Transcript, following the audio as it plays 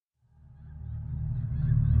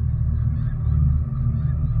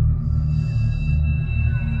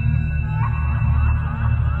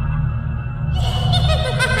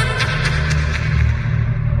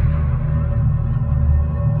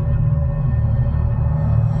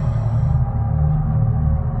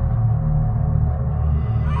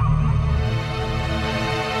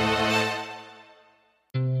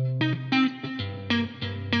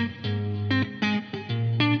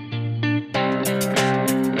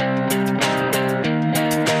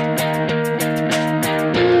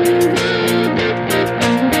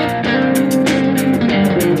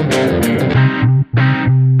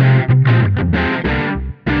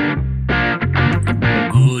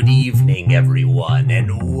everyone,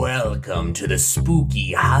 and welcome to the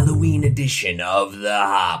spooky Halloween edition of The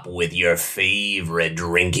Hop with your favorite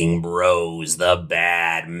drinking bros, the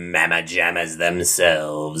bad mama jammas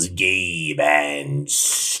themselves, Gabe and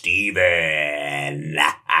Steven.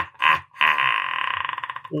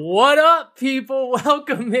 What up, people?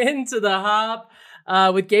 Welcome into The Hop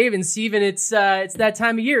with Gabe and Steven. It's that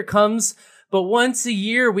time of year. It comes but once a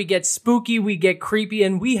year. We get spooky, we get creepy,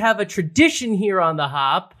 and we have a tradition here on The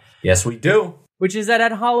Hop. Yes, we do. Which is that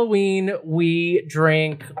at Halloween, we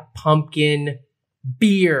drink pumpkin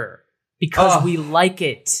beer because we like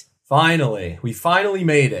it. We finally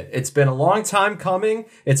made it. It's been a long time coming.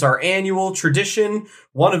 It's our annual tradition,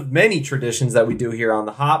 one of many traditions that we do here on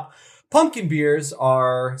The Hop. Pumpkin beers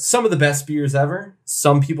are some of the best beers ever.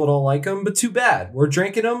 Some people don't like them, but too bad. We're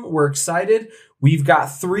drinking them. We're excited. We've got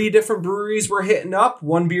 3 different breweries we're hitting up.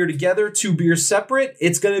 1 beer together, 2 beers separate.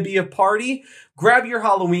 It's going to be a party. Grab your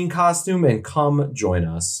Halloween costume and come join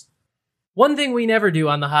us. One thing we never do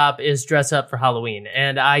on The Hop is dress up for Halloween,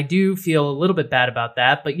 and I do feel a little bit bad about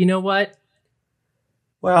that, but you know what?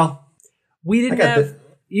 Well, we didn't have...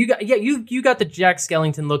 You got the Jack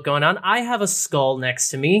Skellington look going on. I have a skull next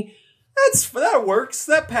to me. That works.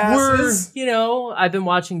 That passes. I've been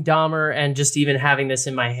watching Dahmer, and just even having this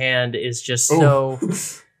in my hand is just so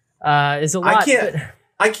is a lot.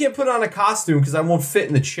 I can't put on a costume because I won't fit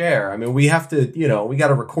in the chair. I mean, we have to, we got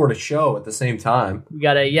to record a show at the same time. We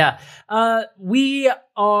gotta, yeah.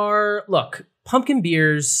 Look, pumpkin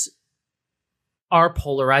beers are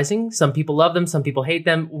polarizing. Some people love them, some people hate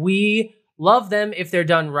them. We love them if they're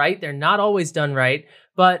done right. They're not always done right.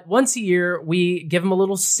 But once a year, we give them a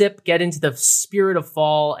little sip, get into the spirit of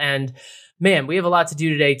fall, and man, we have a lot to do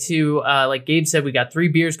today, too. Like Gabe said, we got 3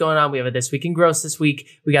 beers going on. We have a This Week in Gross this week.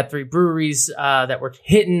 We got 3 breweries that we're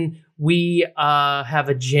hitting. We have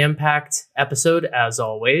a jam-packed episode, as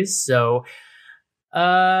always. So,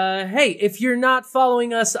 hey, if you're not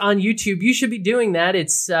following us on YouTube, you should be doing that.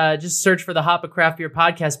 It's just search for the Hop of Craft Beer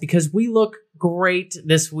podcast because we look great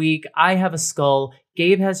this week. I have a skull.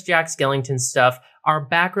 Gabe has Jack Skellington stuff. Our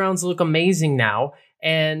backgrounds look amazing now.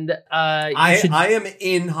 And I am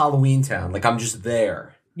in Halloween Town. Like, I'm just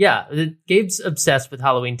there. Yeah, Gabe's obsessed with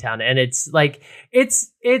Halloween Town, and it's like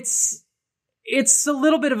it's a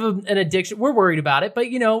little bit of an addiction. We're worried about it, but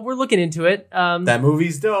we're looking into it. That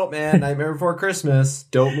movie's dope, man. Nightmare Before Christmas,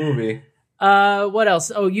 dope movie. What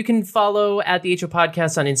else? Oh, you can follow at the HO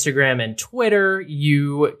Podcast on Instagram and Twitter.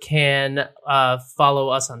 You can follow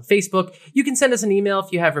us on Facebook. You can send us an email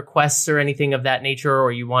if you have requests or anything of that nature,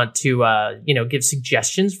 or you want to, give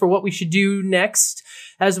suggestions for what we should do next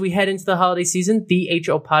as we head into the holiday season,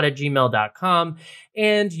 thehopod@gmail.com.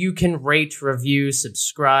 And you can rate, review,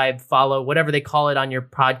 subscribe, follow, whatever they call it on your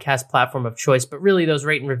podcast platform of choice. But really, those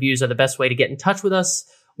rate and reviews are the best way to get in touch with us.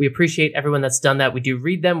 We appreciate everyone that's done that. We do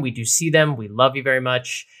read them. We do see them. We love you very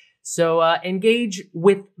much. So engage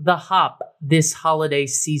with The Hop this holiday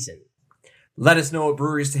season. Let us know what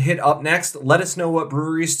breweries to hit up next. Let us know what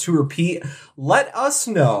breweries to repeat. Let us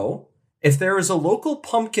know if there is a local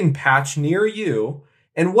pumpkin patch near you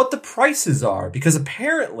and what the prices are. Because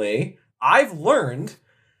apparently I've learned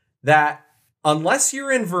that unless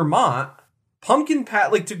you're in Vermont, pumpkin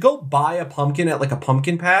patch, like to go buy a pumpkin at like a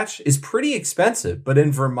pumpkin patch is pretty expensive. But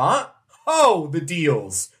in Vermont, the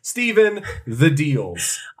deals. Steven, the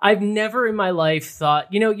deals. I've never in my life thought,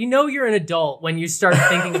 you're an adult when you start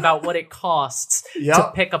thinking about what it costs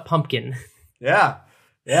to pick a pumpkin. Yeah.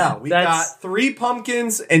 Yeah. We got 3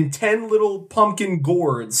 pumpkins and 10 little pumpkin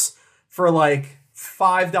gourds for like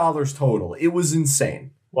 $5 total. It was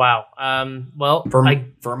insane. Wow.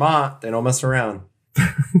 Vermont, they don't mess around.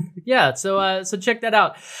 Yeah, so check that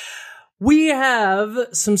out. We have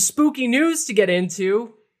some spooky news to get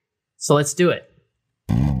into, so let's do it.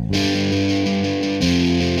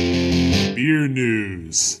 Beer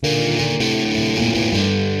news.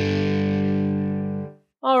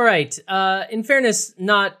 All right. In fairness,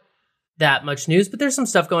 not that much news, but there's some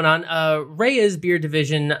stuff going on. Reyes Beer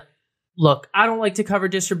Division. Look, I don't like to cover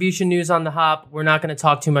distribution news on The Hop. We're not going to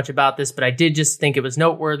talk too much about this, but I did just think it was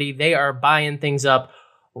noteworthy. They are buying things up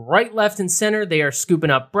right, left, and center. They are scooping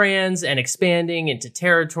up brands and expanding into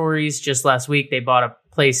territories. Just last week, they bought a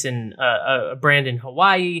place in a brand in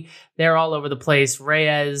Hawaii. They're all over the place.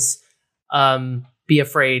 Reyes, be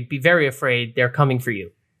afraid, be very afraid. They're coming for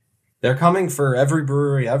you. They're coming for every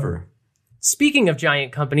brewery ever. Speaking of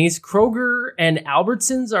giant companies, Kroger and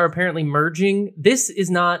Albertsons are apparently merging. This is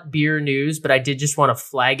not beer news, but I did just want to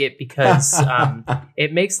flag it because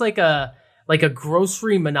it makes like a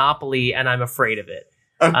grocery monopoly, and I'm afraid of it.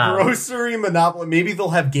 A grocery monopoly. Maybe they'll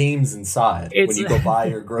have games inside when you go buy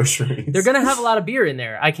your groceries. They're going to have a lot of beer in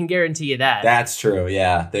there. I can guarantee you that. That's true.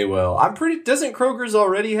 Yeah, they will. Doesn't Kroger's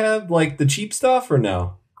already have like the cheap stuff or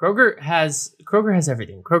no? Kroger has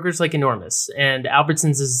everything. Kroger's like enormous, and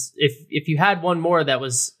Albertsons is if you had one more that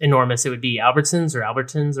was enormous, it would be Albertsons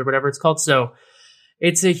or whatever it's called. So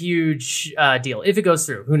it's a huge deal if it goes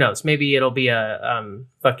through. Who knows? Maybe it'll be a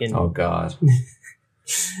fucking oh god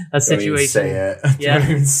a situation. Don't even say it. Yeah. Don't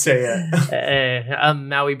even say it. A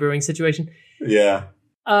Maui Brewing situation. Yeah.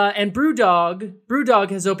 And Brewdog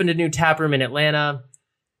has opened a new tap room in Atlanta.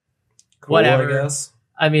 Cool, Whatever. I guess.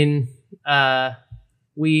 I mean,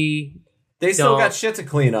 They still got shit to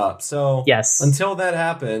clean up. So yes. Until that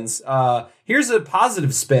happens, here's a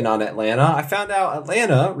positive spin on Atlanta. I found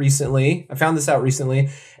this out recently.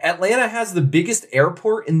 Atlanta has the biggest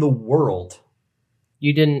airport in the world.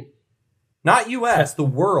 You didn't. Not U.S., the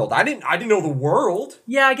world. I didn't know the world.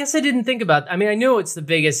 Yeah, I guess I didn't think about. I mean, I know it's the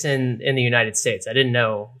biggest in the United States. I didn't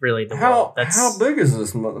know really the world. How big is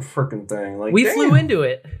this motherfucking thing? Like we flew into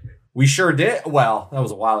it. We sure did. Well, that was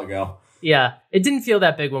a while ago. Yeah, it didn't feel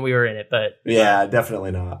that big when we were in it, but yeah,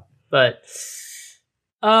 definitely not. But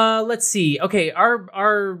let's see. Okay,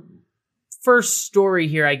 our first story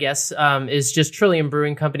here, I guess, is just Trillium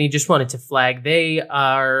Brewing Company. Just wanted to flag they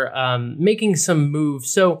are making some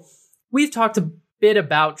moves. So we've talked a bit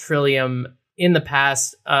about Trillium in the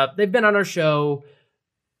past. They've been on our show.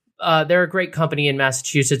 They're a great company in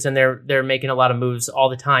Massachusetts, and they're making a lot of moves all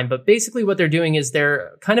the time. But basically what they're doing is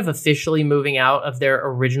they're kind of officially moving out of their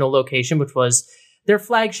original location, which was their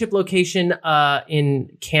flagship location in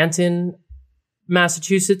Canton,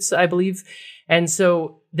 Massachusetts, I believe. And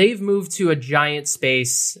so they've moved to a giant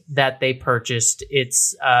space that they purchased.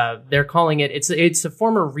 It's they're calling it, it's a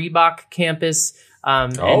former Reebok campus.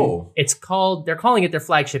 And they're calling it their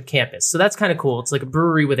flagship campus. So that's kind of cool. It's like a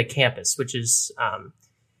brewery with a campus, which is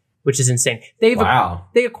insane. They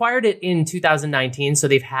acquired it in 2019, so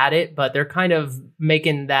they've had it, but they're kind of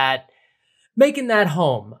making that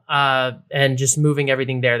home and just moving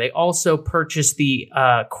everything there. They also purchased the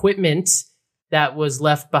equipment that was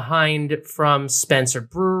left behind from Spencer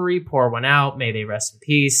Brewery. Pour one out. May they rest in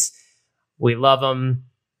peace. We love them.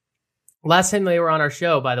 Last time they were on our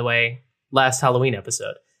show, by the way, last Halloween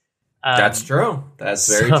episode. That's true. That's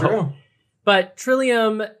very true. But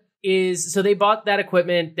Trillium so they bought that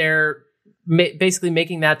equipment. They're basically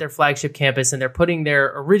making that their flagship campus, and they're putting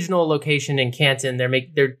their original location in Canton.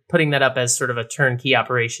 They're putting that up as sort of a turnkey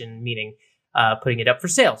operation, meaning putting it up for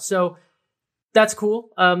sale. So that's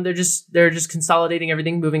cool. They're just consolidating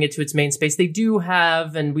everything, moving it to its main space. They do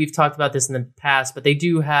have, and we've talked about this in the past, but they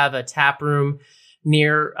do have a tap room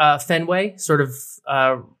near Fenway, sort of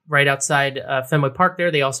right outside Fenway Park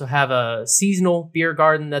there. They also have a seasonal beer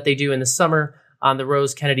garden that they do in the summer on the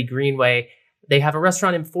Rose Kennedy Greenway. They have a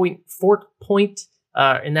restaurant in Fort Point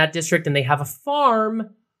in that district, and they have a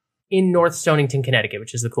farm in North Stonington, Connecticut,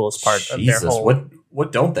 which is the coolest part of their whole.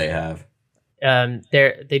 What don't they have?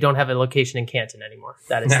 They don't have a location in Canton anymore.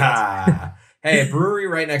 That is hey, a brewery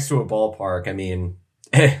right next to a ballpark. I mean,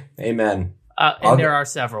 amen. And there are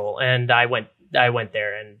several, and I went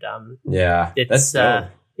there, and yeah,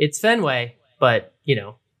 it's Fenway, but you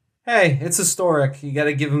know. Hey, it's historic. You got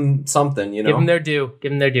to give them something, you know. Give them their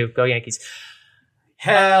due. Go Yankees.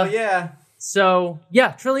 Hell yeah. So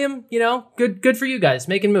yeah, Trillium. You know, good for you guys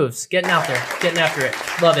making moves, getting out there, getting after it.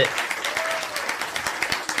 Love it.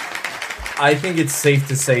 I think it's safe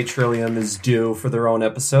to say Trillium is due for their own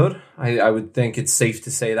episode. I would think it's safe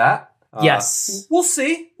to say that. Yes. We'll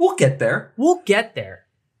see. We'll get there.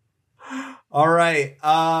 All right.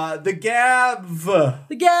 The GAB.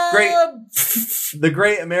 The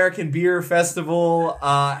Great American Beer Festival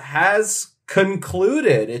has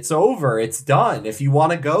concluded. It's over. It's done. If you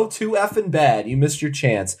want to go, too effing bad. You missed your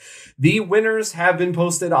chance. The winners have been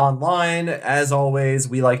posted online. As always,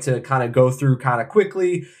 we like to kind of go through kind of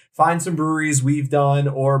quickly, find some breweries we've done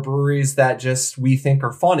or breweries that just we think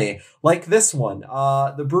are funny. Like this one.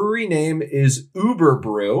 The brewery name is Uber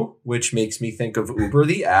Brew, which makes me think of Uber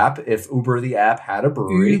the app. If Uber the app had a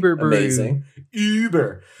brewery. Uber Brew. Amazing.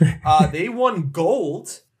 Uber. They won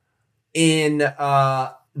gold in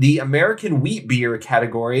the American wheat beer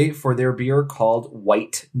category for their beer called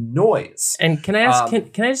White Noise. And can I ask?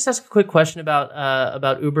 Can I just ask a quick question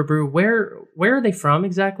about Uber Brew? Where are they from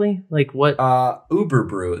exactly? Like what? Uber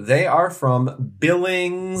Brew. They are from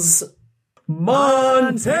Billings,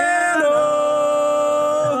 Montana.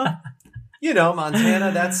 You know,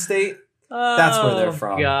 Montana, that state. That's where they're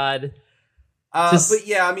from. God. But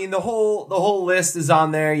yeah, I mean the whole list is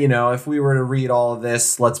on there. You know, if we were to read all of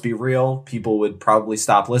this, let's be real, people would probably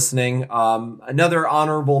stop listening. Another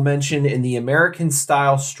honorable mention in the American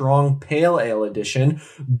Style Strong Pale Ale Edition,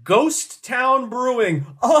 Ghost Town Brewing,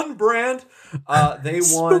 on brand. They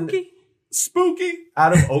won spooky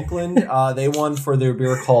out of Oakland. They won for their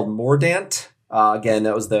beer called Mordant. Again,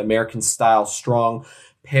 that was the American Style Strong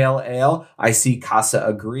Pale Ale. I see Casa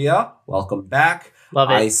Agria. Welcome back. Love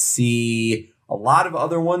it. I see a lot of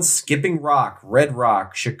other ones, Skipping Rock, Red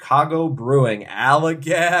Rock, Chicago Brewing,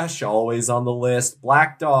 Allagash, always on the list,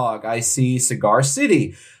 Black Dog. I see Cigar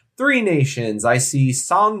City, Three Nations. I see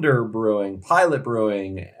Sonder Brewing, Pilot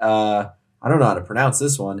Brewing. I don't know how to pronounce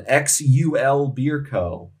this one. XUL Beer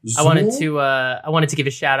Co. I wanted to give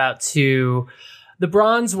a shout out to the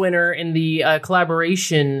bronze winner in the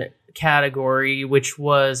collaboration category, which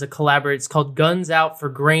was it's called Guns Out for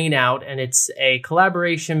Grain Out, and it's a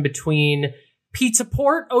collaboration between Pizza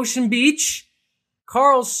Port, Ocean Beach,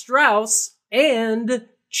 Karl Strauss, and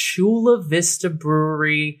Chula Vista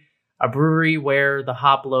Brewery, a brewery where the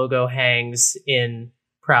hop logo hangs in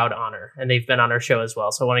proud honor, and they've been on our show as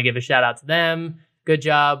well. So I want to give a shout out to them. Good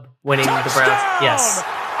job winning the Browns. Yes,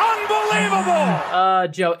 unbelievable,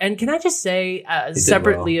 Joe. And can I just say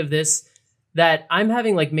separately of this, that I'm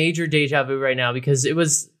having like major deja vu right now, because it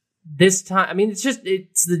was this time. I mean, it's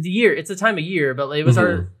the year, it's the time of year, but it was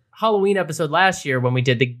our Halloween episode last year when we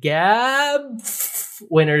did the Gab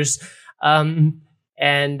winners. And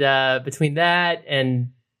between that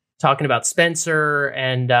and talking about Spencer,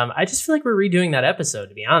 and I just feel like we're redoing that episode,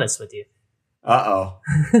 to be honest with you. Uh-oh.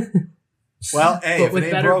 Well, hey, if with it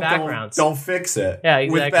ain't better broke, backgrounds. don't fix it. Yeah,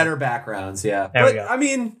 exactly. With better backgrounds, yeah. There we but go. I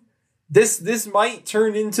mean, this might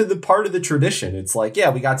turn into the part of the tradition. It's like, yeah,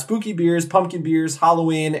 we got spooky beers, pumpkin beers,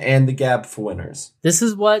 Halloween, and the Gab winners. This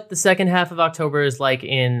is what the second half of October is like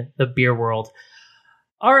in the beer world.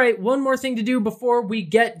 All right, one more thing to do before we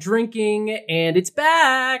get drinking, and it's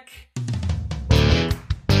back.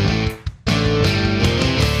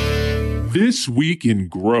 This Week in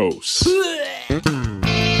Gross.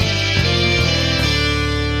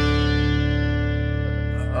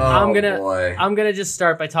 I'm gonna just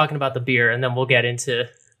start by talking about the beer, and then we'll get into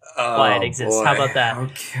why it exists. Boy. How about that?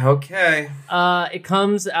 Okay. It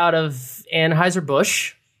comes out of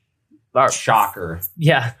Anheuser-Busch. Shocker.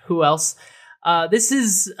 Yeah, who else? This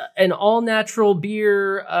is an all-natural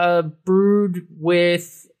beer brewed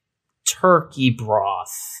with turkey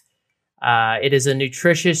broth. It is a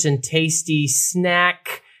nutritious and tasty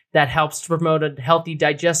snack that helps to promote a healthy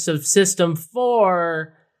digestive system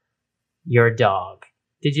for your dog.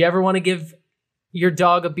 Did you ever want to give your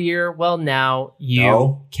dog a beer? Well, now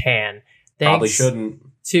you can. Thanks Probably shouldn't.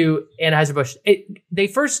 to Anheuser-Busch. They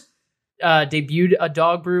first debuted a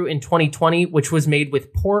dog brew in 2020, which was made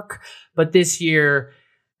with pork, but this year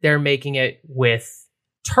they're making it with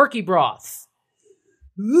turkey broth.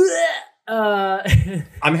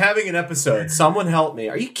 I'm having an episode. Someone help me.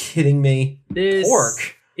 Are you kidding me? This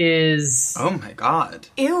pork is... Oh my God.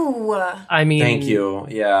 Ew. I mean... Thank you.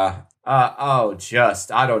 Yeah.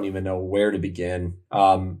 I don't even know where to begin.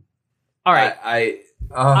 All right.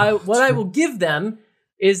 What I will give them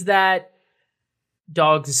is that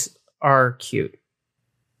dogs are cute.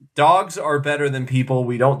 Dogs are better than people.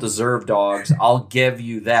 We don't deserve dogs. I'll give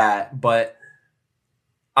you that. But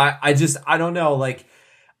I don't know. Like,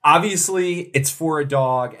 obviously it's for a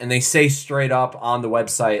dog, and they say straight up on the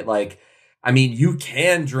website, like, I mean, you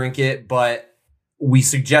can drink it, but we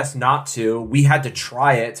suggest not to. We had to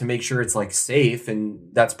try it to make sure it's like safe, and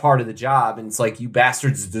that's part of the job. And it's like, you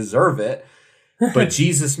bastards deserve it. But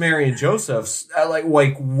Jesus, Mary, and Joseph,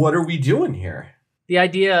 like, what are we doing here? The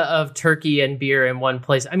idea of turkey and beer in one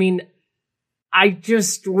place. I mean, I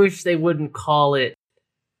just wish they wouldn't call it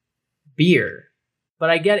beer. But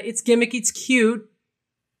I get it. It's gimmicky. It's cute.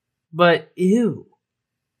 But ew.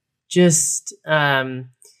 Just, yeah.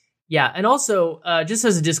 And also, just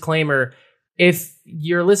as a disclaimer, if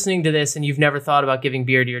you're listening to this and you've never thought about giving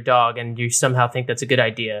beer to your dog and you somehow think that's a good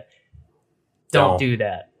idea, don't do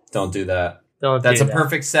that. Don't do that. That's a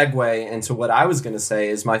perfect segue into what I was going to say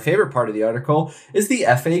is my favorite part of the article is the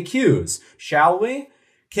FAQs. Shall we?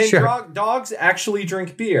 Can dogs actually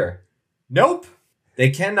drink beer? Nope,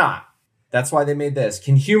 they cannot. That's why they made this.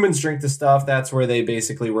 Can humans drink the stuff? That's where they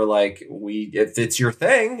basically were like, if it's your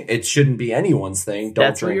thing, it shouldn't be anyone's thing. Don't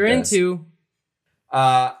That's drink what you're this. into.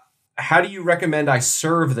 How do you recommend I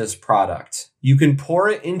serve this product? You can pour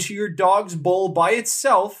it into your dog's bowl by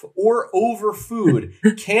itself or over food.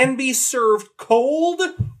 Can be served cold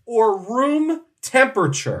or room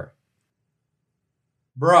temperature.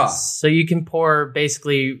 Bruh. So you can pour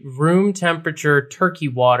basically room temperature turkey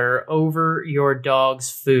water over your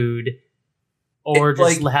dog's food, or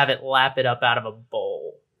just have it lap it up out of a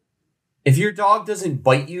bowl. If your dog doesn't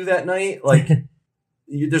bite you that night, like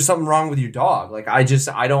there's something wrong with your dog. Like I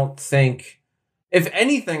don't think. If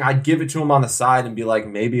anything, I'd give it to him on the side and be like,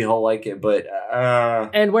 maybe he'll like it. But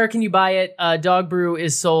and where can you buy it? Dog Brew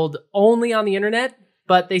is sold only on the internet,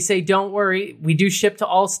 but they say don't worry, we do ship to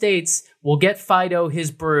all states. We'll get Fido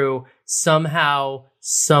his brew somehow,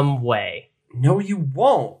 some way. No, you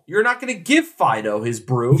won't. You're not going to give Fido his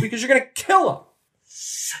brew because you're going to kill him.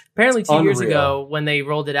 Apparently 2 years ago, when they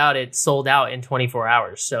rolled it out, it sold out in 24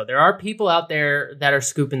 hours. So there are people out there that are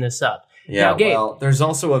scooping this up. Yeah, now, Gabe, well, there's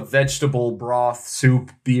also a vegetable broth,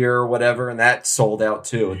 soup, beer, whatever, and that sold out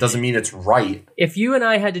too. It doesn't mean it's right. If you and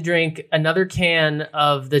I had to drink another can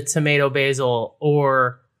of the tomato basil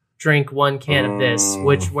or drink one can of this,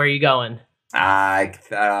 where are you going? I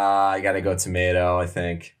gotta go tomato, I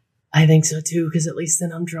think. I think so too, because at least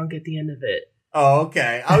then I'm drunk at the end of it. Oh,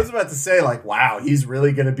 okay. I was about to say, like, wow, he's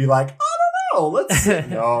really gonna be like, I don't know, let's see.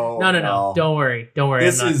 No. No. Don't worry.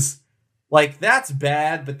 This is... Like, that's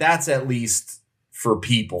bad, but that's at least for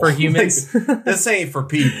people. For humans? Like, this ain't for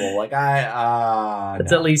people. Like,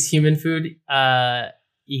 It's at least human food. Yeah.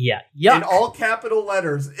 Yuck. In all capital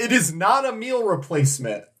letters, it is not a meal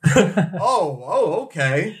replacement.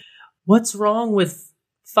 Okay. What's wrong with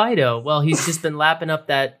Fido? Well, he's just been lapping up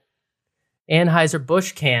that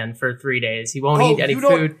Anheuser-Busch can for 3 days. He won't eat any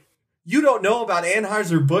food. You don't know about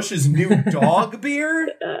Anheuser-Busch's new dog beer?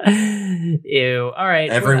 Ew. All right.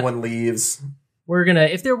 Everyone leaves. We're gonna,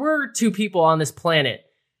 if there were two people on this planet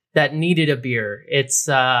that needed a beer, it's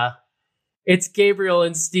Gabriel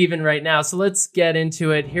and Steven right now. So let's get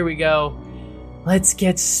into it. Here we go. Let's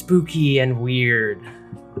get spooky and weird.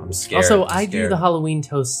 I'm scared. Also, I do the Halloween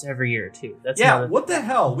toasts every year too. What the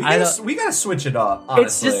hell? We gotta switch it up, honestly.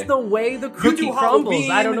 It's just the way the cookie crumbles.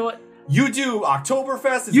 I don't know what. You do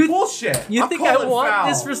Oktoberfest. It's bullshit. You think I want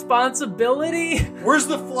this responsibility? Where's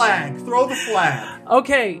the flag? Throw the flag.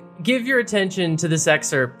 Okay, give your attention to this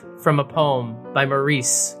excerpt from a poem by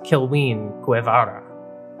Maurice Kilween Guevara.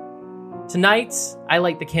 Tonight, I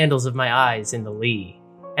light the candles of my eyes in the lee,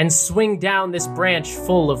 and swing down this branch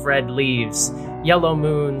full of red leaves. Yellow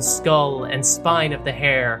moon, skull, and spine of the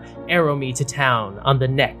hair arrow me to town on the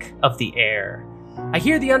neck of the air. I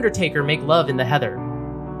hear the undertaker make love in the heather.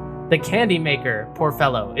 The candy maker, poor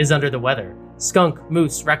fellow, is under the weather. Skunk,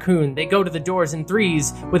 moose, raccoon, they go to the doors in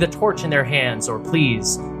threes with a torch in their hands, or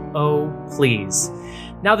please, oh please.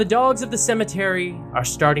 Now the dogs of the cemetery are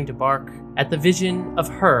starting to bark at the vision of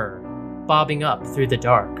her bobbing up through the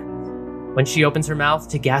dark. When she opens her mouth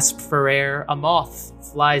to gasp for air, a moth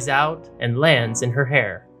flies out and lands in her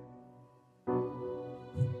hair.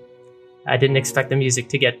 I didn't expect the music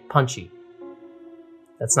to get punchy.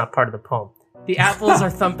 That's not part of the poem. The apples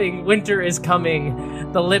are thumping, winter is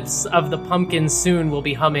coming, the lips of the pumpkin soon will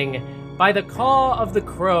be humming. By the caw of the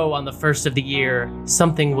crow on the first of the year,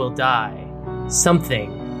 something will die,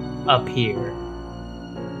 something appear.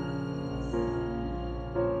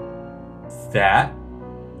 That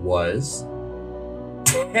was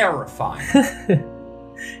terrifying.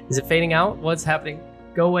 Is it fading out? What's happening?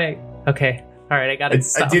 Go away. Okay. All right, I got it.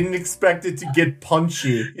 I didn't expect it to get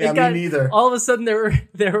punchy. Yeah, me neither. All of a sudden, there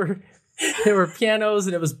were pianos,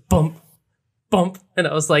 and it was bump, bump, and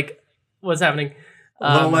I was like, "What's happening?"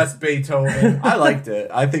 A little less Beethoven. I liked it.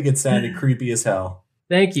 I think it sounded creepy as hell.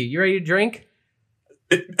 Thank you. You ready to drink?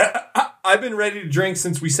 I've been ready to drink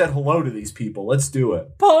since we said hello to these people. Let's do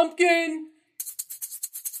it. Pumpkin.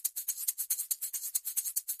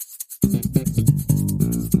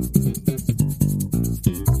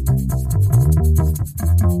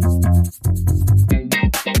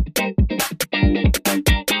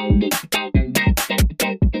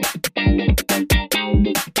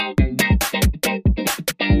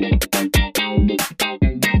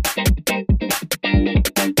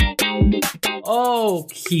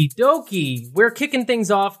 Okie dokie. We're kicking things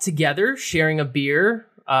off together, sharing a beer.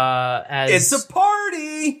 It's a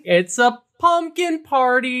party. It's a pumpkin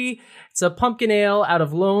party. It's a pumpkin ale out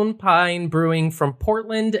of Lone Pine Brewing from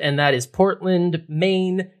Portland, and that is Portland,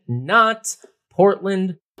 Maine, not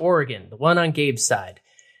Portland, Oregon, the one on Gabe's side.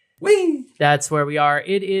 Whee! That's where we are.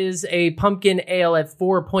 It is a pumpkin ale at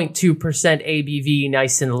 4.2% ABV,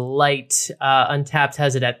 nice and light. Untapped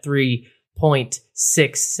has it at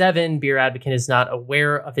 3.67. Beer Advocate is not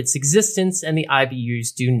aware of its existence, and the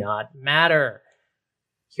IBUs do not matter.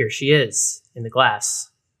 Here she is in the glass.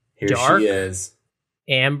 Here Dark, she is.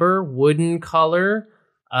 Amber, wooden color,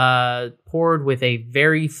 poured with a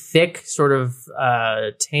very thick sort of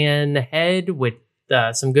tan head with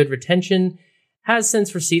some good retention. Has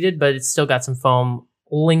since receded, but it's still got some foam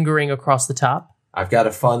lingering across the top. I've got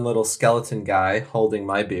a fun little skeleton guy holding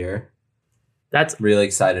my beer. That's really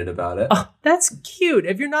excited about it. Oh, that's cute.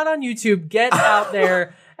 If you're not on YouTube, get out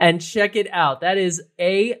there and check it out. That is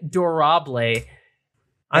adorable.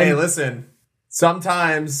 Hey, listen.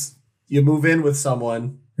 Sometimes you move in with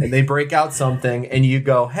someone and they break out something and you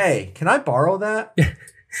go, hey, can I borrow that?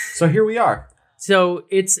 So here we are. So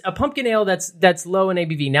it's a pumpkin ale that's low in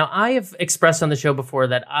ABV. Now, I have expressed on the show before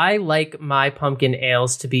that I like my pumpkin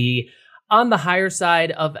ales to be on the higher side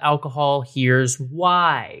of alcohol. Here's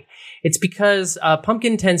why. It's because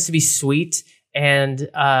pumpkin tends to be sweet, and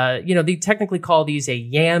they technically call these a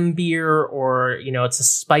yam beer, or it's a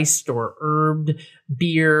spiced or herbed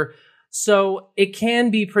beer. So it can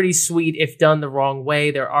be pretty sweet if done the wrong way.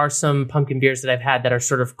 There are some pumpkin beers that I've had that are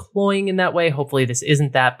sort of cloying in that way. Hopefully this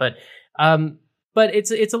isn't that, but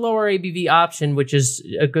it's a lower ABV option, which is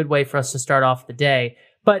a good way for us to start off the day.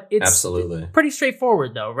 But it's absolutely pretty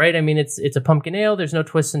straightforward, though, right? I mean, it's a pumpkin ale. There's no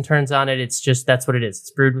twists and turns on it. It's just that's what it is.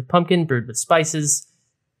 It's brewed with pumpkin, brewed with spices.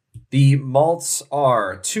 The malts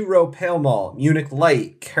are 2-row pale malt, Munich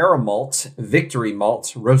light, caramalt, victory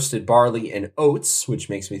malt, roasted barley, and oats, which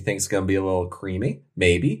makes me think it's going to be a little creamy,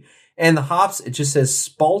 maybe. And the hops, it just says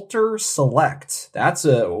Spalter Select.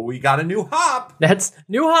 We got a new hop. That's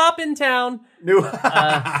new hop in town. New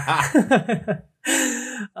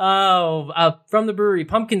from the brewery,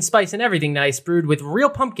 pumpkin spice and everything nice, brewed with real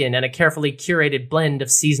pumpkin and a carefully curated blend of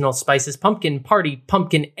seasonal spices. Pumpkin Party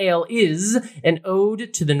Pumpkin Ale is an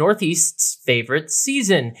ode to the Northeast's favorite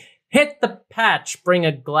season. Hit the patch, bring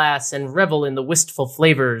a glass, and revel in the wistful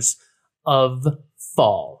flavors of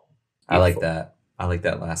fall. Beautiful. I like that. I like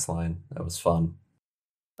that last line. That was fun.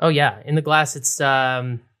 Oh yeah, in the glass, it's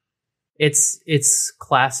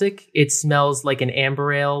classic. It smells like an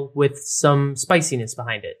amber ale with some spiciness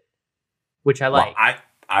behind it, which I like. Well,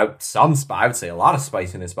 I would say a lot of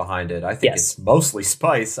spiciness behind it. I think it's mostly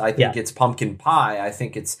spice. I think it's pumpkin pie. I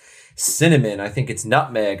think it's cinnamon. I think it's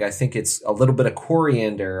nutmeg. I think it's a little bit of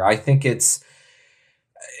coriander. I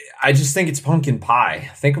just think it's pumpkin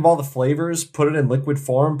pie. Think of all the flavors, put it in liquid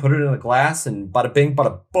form, put it in a glass, and bada bing,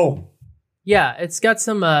 bada boom. Yeah, it's got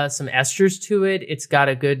some esters to it. It's got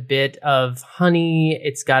a good bit of honey.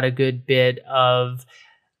 It's got a good bit of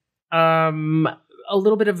a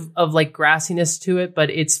little bit of like grassiness to it, but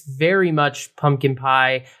it's very much pumpkin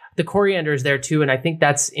pie. The coriander is there too, and I think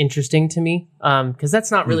that's interesting to me because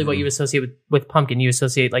that's not really what you associate with pumpkin. You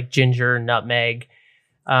associate like ginger, nutmeg.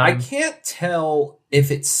 I can't tell if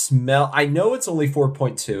it smells. I know it's only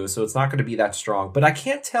 4.2, so it's not going to be that strong, but I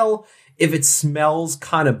can't tell if it smells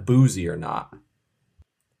kind of boozy or not.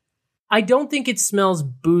 I don't think it smells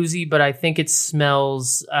boozy, but I think it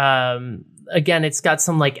smells, again, it's got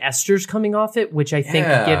some like esters coming off it, which I think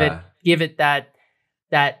give it that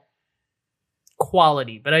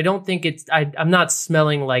quality, but I don't think I'm not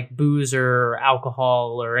smelling like booze or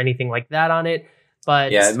alcohol or anything like that on it.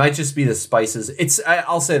 But yeah, it might just be the spices.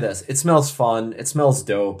 I'll say this. It smells fun. It smells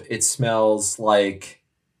dope. It smells like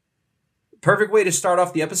perfect way to start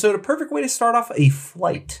off the episode. A perfect way to start off a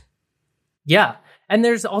flight. Yeah. And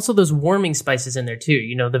there's also those warming spices in there too.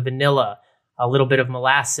 The vanilla, a little bit of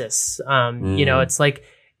molasses. It's like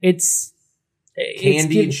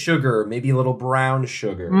candied sugar, maybe a little brown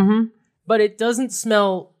sugar. Mm-hmm. But it doesn't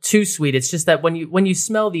smell too sweet. It's just that when you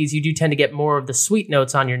smell these, you do tend to get more of the sweet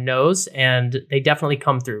notes on your nose, and they definitely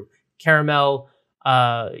come through. Caramel,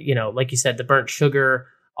 like you said, the burnt sugar,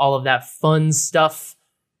 all of that fun stuff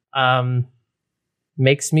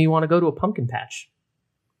makes me want to go to a pumpkin patch.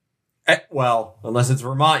 Well, unless it's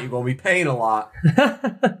Vermont, you're going to be paying a lot.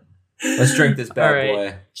 Let's drink this bad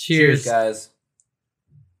boy. Cheers, guys.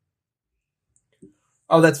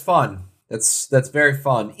 Oh, that's fun. That's very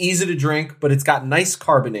fun. Easy to drink, but it's got nice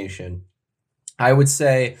carbonation. I would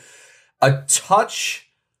say a touch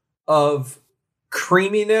of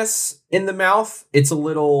creaminess in the mouth. It's a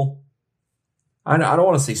little, I don't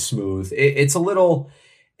want to say smooth. It's a little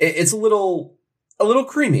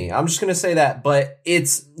creamy. I'm just going to say that, but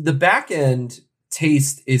it's the back end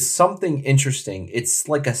taste is something interesting. It's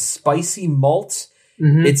like a spicy malt.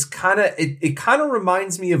 Mm-hmm. It's it kind of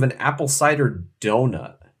reminds me of an apple cider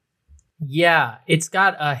donut. Yeah, it's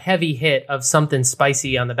got a heavy hit of something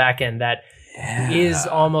spicy on the back end that is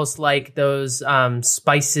almost like those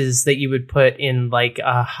spices that you would put in like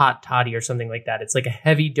a hot toddy or something like that. It's like a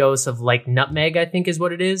heavy dose of like nutmeg, I think is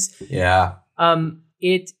what it is. Yeah.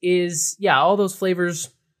 It is, all those flavors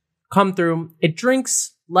come through. It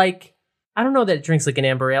drinks like, I don't know that it drinks like an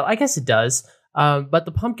amber ale. I guess it does. But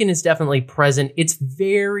the pumpkin is definitely present. It's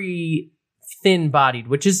very thin bodied,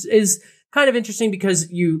 which is kind of interesting because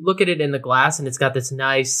you look at it in the glass and it's got this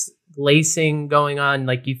nice lacing going on.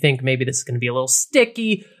 Like you think maybe this is going to be a little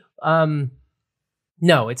sticky.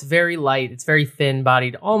 No, it's very light. It's very thin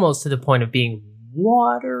bodied, almost to the point of being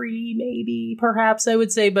watery, maybe, perhaps I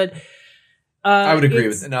would say. But I would agree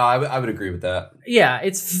with I would agree with that. Yeah,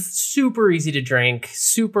 it's super easy to drink.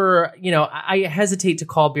 Super, I hesitate to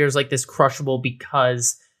call beers like this crushable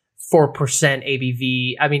because 4%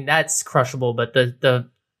 ABV. I mean, that's crushable, but the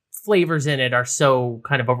flavors in it are so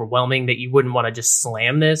kind of overwhelming that you wouldn't want to just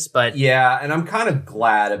slam this. But yeah, and I'm kind of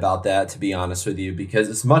glad about that, to be honest with you, because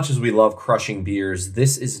as much as we love crushing beers,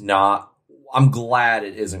 this is not. I'm glad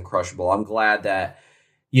it isn't crushable. I'm glad that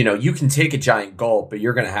you can take a giant gulp, but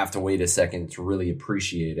you're going to have to wait a second to really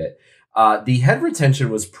appreciate it. The head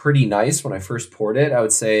retention was pretty nice when I first poured it. I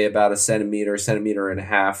would say about a centimeter and a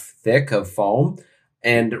half thick of foam.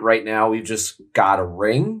 And right now we've just got a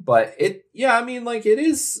ring, but it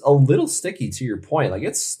is a little sticky, to your point. Like,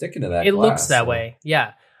 it's sticking to that glass. It looks that way.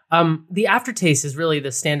 Yeah. The aftertaste is really the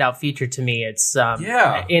standout feature to me. It's,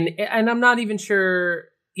 and I'm not even sure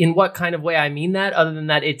in what kind of way I mean that, other than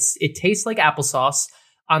that it tastes like applesauce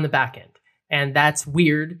on the back end. And that's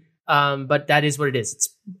weird. But that is what it is. It's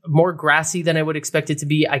more grassy than I would expect it to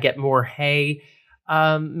be. I get more hay.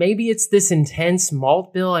 Maybe it's this intense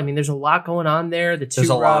malt bill. I mean, there's a lot going on there. There's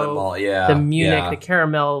a lot of malt, yeah. The Munich, the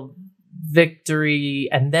caramel victory,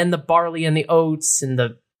 and then the barley and the oats. And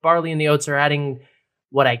the barley and the oats are adding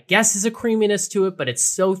what I guess is a creaminess to it, but it's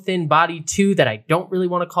so thin bodied too that I don't really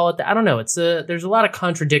want to call it that. I don't know. There's a lot of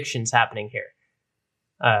contradictions happening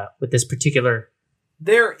here with this particular.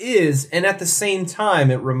 There is, and at the same time,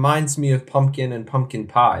 it reminds me of pumpkin and pumpkin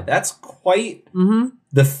pie. That's quite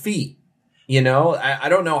the feat. I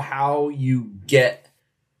don't know how you get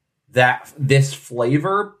this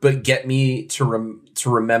flavor, but get me to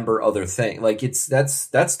remember other things. Like,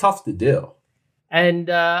 that's tough to do. And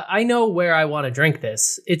I know where I want to drink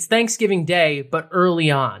this. It's Thanksgiving Day, but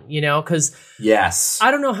early on, because yes,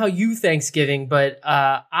 I don't know how you Thanksgiving, but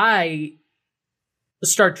I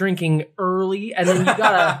start drinking early, and then you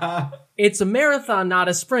gotta. It's a marathon, not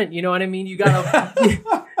a sprint. You know what I mean? You gotta.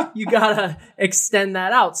 You gotta extend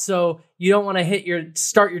that out, so you don't want to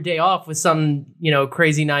start your day off with some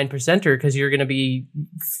crazy 9%er because you're going to be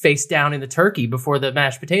face down in the turkey before the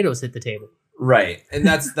mashed potatoes hit the table. Right, and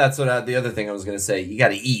that's what the other thing I was going to say. You got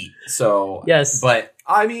to eat. So yes, but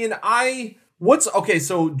I mean,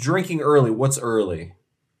 so drinking early. What's early?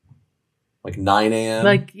 Like 9 a.m.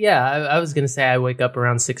 Like, yeah, I was going to say I wake up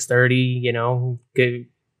around 6:30. Go.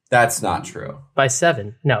 That's not true. By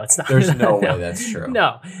 7. No, it's not. There's no way that's true.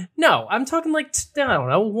 No. I'm talking like, I don't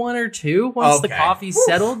know, 1 or 2. Once the coffee's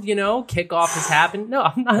settled, kickoff has happened. No,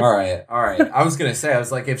 I'm not. All right. I was going to say, I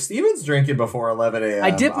was like, if Steven's drinking before 11 a.m.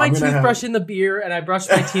 I dip my toothbrush in the beer and I brush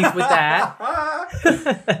my teeth with that.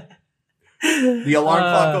 The alarm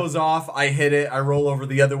clock goes off. I hit it. I roll over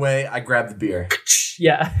the other way. I grab the beer.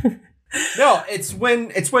 Yeah. No, it's when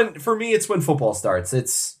football starts.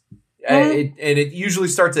 It usually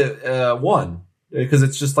starts at 1 because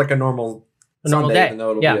it's just like a normal Sunday, day. Even though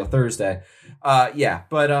it'll be a Thursday.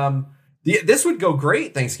 But this would go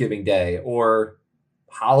great Thanksgiving Day or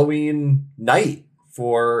Halloween night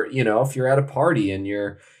for if you're at a party and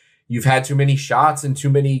you've had too many shots and too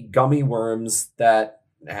many gummy worms that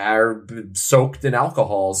are soaked in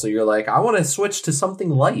alcohol, so you're like, I want to switch to something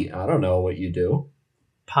light. I don't know what you do.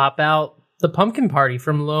 Pop out the pumpkin party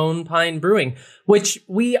from Lone Pine Brewing, which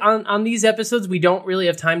we on these episodes, we don't really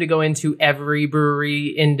have time to go into every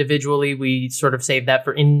brewery individually. We sort of save that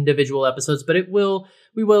for individual episodes, but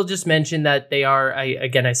we will just mention that they are,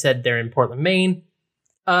 I said they're in Portland, Maine.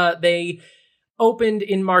 They opened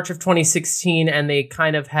in March of 2016 and they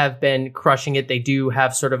kind of have been crushing it. They do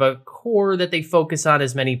have sort of a core that they focus on,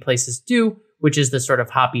 as many places do, which is the sort of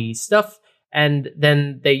hoppy stuff. And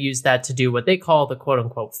then they use that to do what they call the quote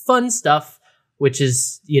unquote fun stuff, which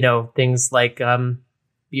is, things like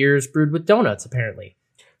beers brewed with donuts, apparently.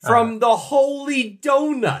 From the Holy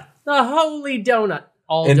Donut. The Holy Donut.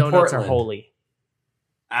 All in donuts Portland. are holy.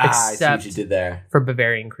 I see what you did there. For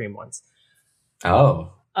Bavarian cream ones.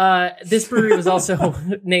 Oh. This brewery was also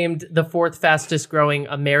named the 4th fastest growing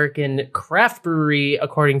American craft brewery,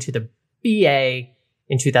 according to the BA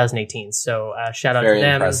in 2018. So shout out to them.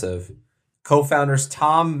 Very impressive. Co-founders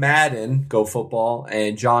Tom Madden, Go Football,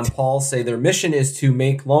 and John Paul say their mission is to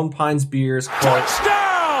make Lone Pines beers.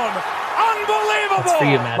 Touchdown! Unbelievable! That's for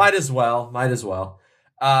you, Madden. Might as well.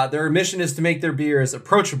 Their mission is to make their beers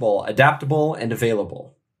approachable, adaptable, and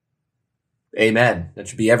available. Amen. That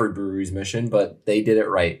should be every brewery's mission, but they did it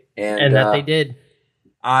right. And that they did.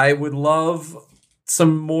 I would love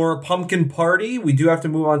some more pumpkin party. We do have to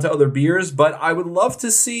move on to other beers, but I would love to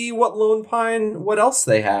see what Lone Pine, what else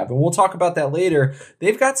they have. And we'll talk about that later.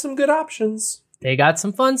 They've got some good options. They got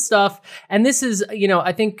some fun stuff. And this is,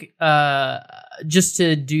 I think just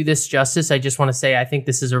to do this justice, I just want to say I think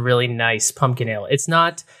this is a really nice pumpkin ale. It's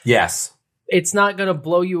not going to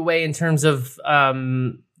blow you away in terms of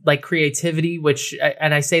like creativity,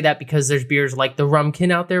 and I say that because there's beers like the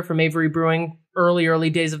Rumkin out there from Avery Brewing, early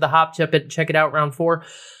days of the hop. Check it out, round 4.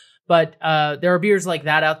 But there are beers like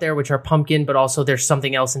that out there, which are pumpkin, but also there's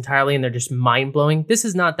something else entirely, and they're just mind-blowing. This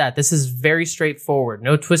is not that. This is very straightforward.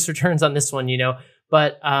 No twists or turns on this one,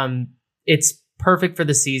 but it's perfect for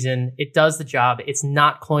the season. It does the job. It's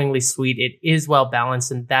not cloyingly sweet. It is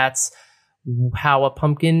well-balanced, and that's how a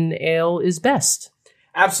pumpkin ale is best.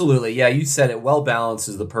 Absolutely. Yeah, you said it. Well-balanced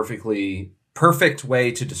is the perfect way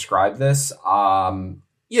to describe this.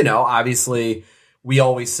 Obviously, we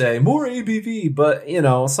always say more ABV, but,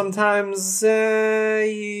 sometimes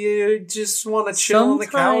you just want to chill on the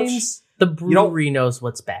couch. The brewery knows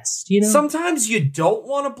what's best, Sometimes you don't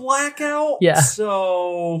want to black out. Yeah.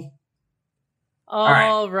 So,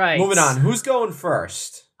 all right. Moving on. Who's going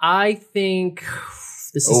first? I think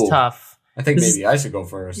this is tough. I think maybe I should go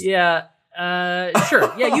first. Yeah.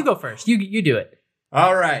 Sure. Yeah, you go first. You do it.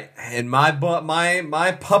 All right. And my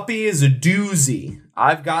puppy is a doozy.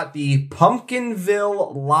 I've got the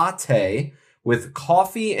Pumpkinville Latte with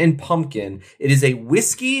coffee and pumpkin. It is a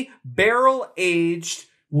whiskey barrel-aged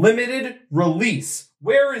limited release.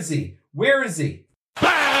 Where is he?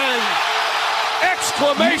 Bang!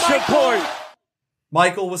 Exclamation point!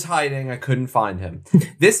 Michael was hiding. I couldn't find him.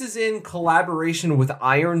 This is in collaboration with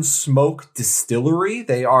Iron Smoke Distillery.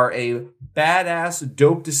 They are a badass,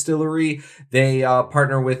 dope distillery. They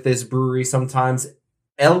partner with this brewery sometimes,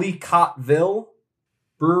 Ellicottville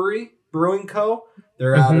Brewing Co.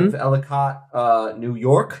 They're out of Ellicott, New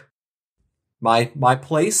York. My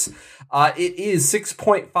place. It is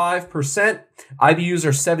 6.5%. IBUs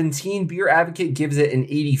are 17. Beer Advocate gives it an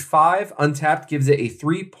 85. Untapped gives it a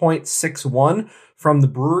 3.61 from the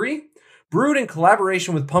brewery. Brewed in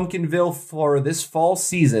collaboration with Pumpkinville for this fall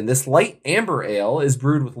season, this light amber ale is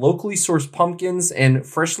brewed with locally sourced pumpkins and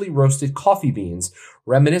freshly roasted coffee beans,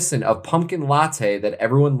 reminiscent of pumpkin latte that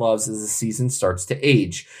everyone loves as the season starts to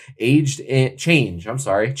change. Aged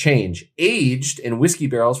in whiskey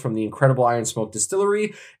barrels from the incredible Iron Smoke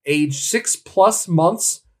Distillery, aged 6+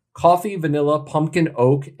 months, coffee, vanilla, pumpkin,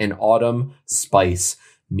 oak, and autumn spice.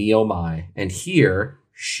 Me oh my. And here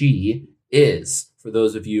she is. For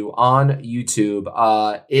those of you on YouTube,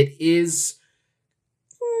 it is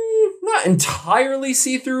not entirely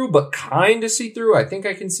see-through, but kind of see-through. I think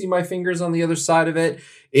I can see my fingers on the other side of it.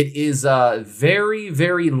 It is very,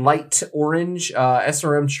 very light orange.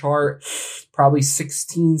 SRM chart, probably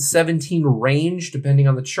 16, 17 range, depending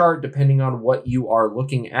on the chart, depending on what you are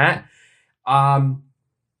looking at. I'm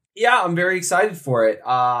very excited for it.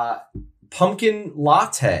 Pumpkin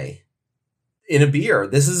latte in a beer.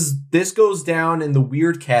 This goes down in the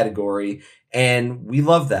weird category, and we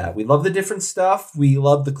love that. We love the different stuff. We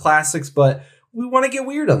love the classics, but we want to get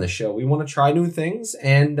weird on the show. We want to try new things,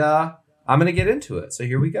 and I'm going to get into it. So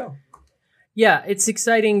here we go. Yeah, it's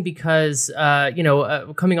exciting because,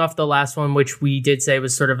 coming off the last one, which we did say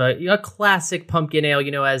was sort of a classic pumpkin ale,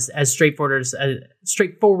 as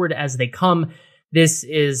straightforward as they come. This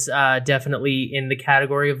is definitely in the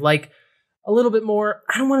category of like a little bit more,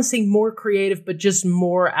 I don't want to say more creative, but just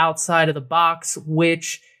more outside of the box,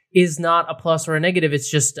 which is not a plus or a negative. It's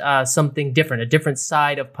just something different, a different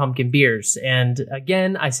side of pumpkin beers. And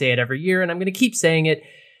again, I say it every year, and I'm going to keep saying it.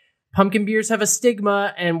 Pumpkin beers have a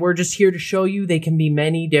stigma, and we're just here to show you they can be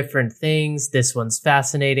many different things. This one's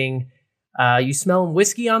fascinating. You smelling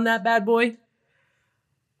whiskey on that bad boy?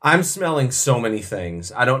 I'm smelling so many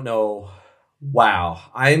things. I don't know. Wow.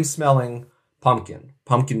 I am smelling pumpkin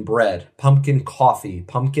bread, pumpkin coffee,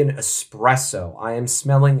 pumpkin espresso. I am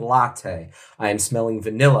smelling latte. I am smelling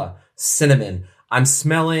vanilla, cinnamon. I'm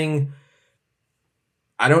smelling,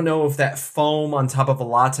 I don't know if that foam on top of a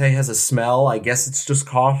latte has a smell. I guess it's just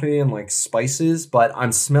coffee and like spices, but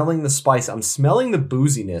I'm smelling the spice. I'm smelling the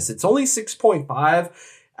booziness. It's only 6.5.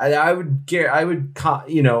 I would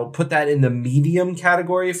put that in the medium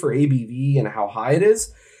category for ABV and how high it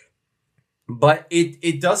is. But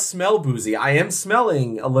it does smell boozy. I am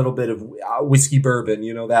smelling a little bit of whiskey bourbon,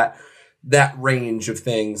 that range of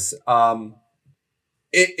things.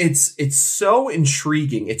 It's so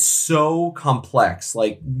intriguing. It's so complex.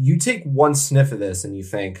 Like, you take one sniff of this and you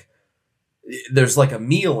think there's like a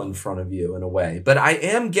meal in front of you in a way. But I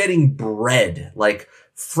am getting bread, like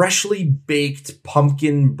freshly baked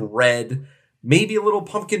pumpkin bread, maybe a little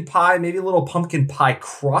pumpkin pie, maybe a little pumpkin pie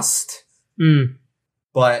crust.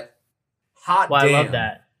 But hot Well, damn. I love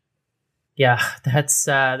that. Yeah, that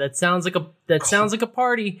sounds like a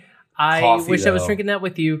party. I Coffee, wish I was though. drinking that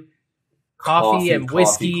with you. Coffee and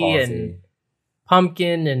whiskey coffee. and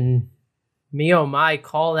pumpkin and me, oh my,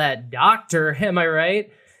 call that doctor. Am I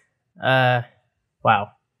right?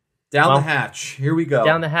 Wow. Down Well, the hatch. Here we go.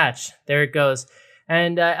 Down the hatch. There it goes.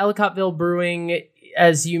 And Ellicottville Brewing,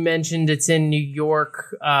 as you mentioned, it's in New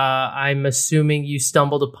York. I'm assuming you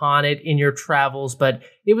stumbled upon it in your travels, but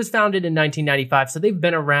it was founded in 1995, so they've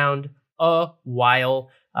been around a while.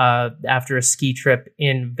 After a ski trip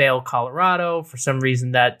in Vail, Colorado, for some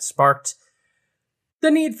reason that sparked the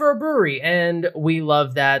need for a brewery, and we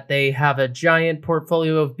love that. They have a giant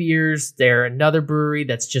portfolio of beers. They're another brewery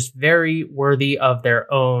that's just very worthy of their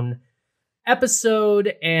own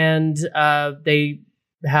episode, and they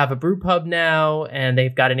have a brew pub now, and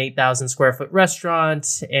they've got an 8,000 square foot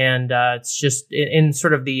restaurant, and it's just in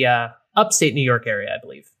sort of the upstate New York area, I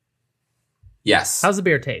believe. Yes. How's the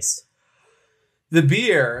beer taste? The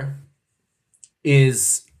beer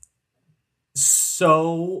is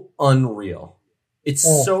so unreal. It's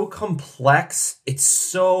so complex.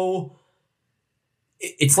 It's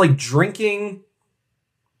like drinking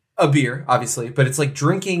a beer, obviously, but it's like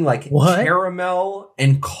drinking like caramel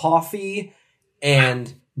and coffee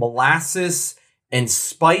and molasses and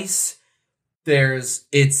spice.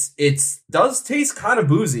 It does taste kind of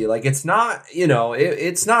boozy. Like it's not,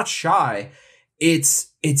 it's not shy.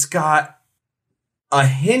 It's got a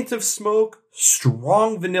hint of smoke,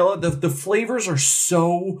 strong vanilla. The flavors are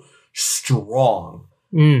so strong.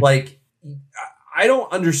 Like, I don't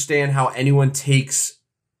understand how anyone takes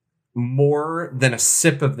more than a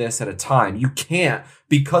sip of this at a time. You can't,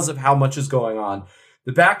 because of how much is going on.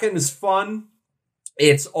 The back end is fun.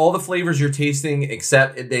 It's all the flavors you're tasting,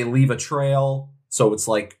 except they leave a trail. So it's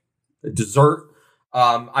like a dessert.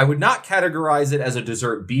 I would not categorize it as a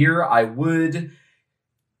dessert beer. I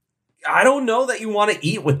don't know that you want to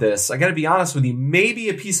eat with this. I got to be honest with you. Maybe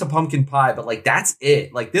a piece of pumpkin pie, but like that's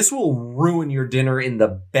it. Like this will ruin your dinner in the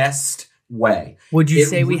best way. Would you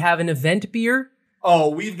say we have an event beer? Oh,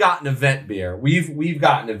 we've got an event beer. We've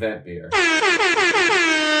got an event beer.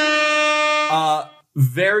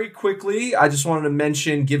 Very quickly, I just wanted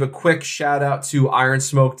to give a quick shout out to Iron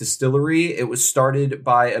Smoke Distillery. It was started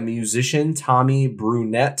by a musician, Tommy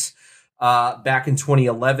Brunette. Back in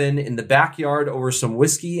 2011 in the backyard over some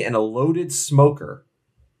whiskey and a loaded smoker.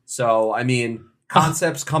 So, I mean,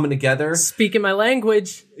 concepts coming together. Speaking my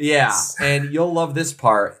language. Yeah, and you'll love this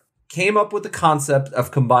part. Came up with the concept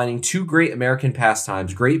of combining two great American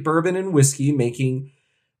pastimes, great bourbon and whiskey, making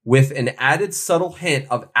with an added subtle hint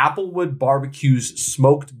of Applewood Barbecue's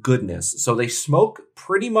smoked goodness. So they smoke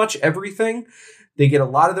pretty much everything. They get a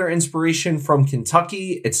lot of their inspiration from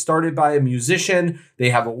Kentucky. It started by a musician. They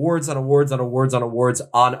have awards on awards on awards on awards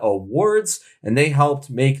on awards. And they helped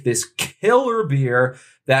make this killer beer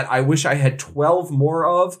that I wish I had 12 more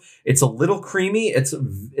of. It's a little creamy. It's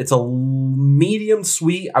a medium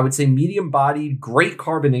sweet. I would say medium bodied, great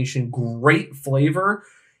carbonation, great flavor.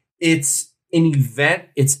 It's an event.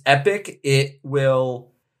 It's epic.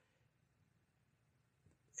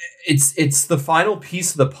 It's the final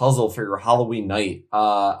piece of the puzzle for your Halloween night.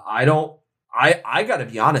 I gotta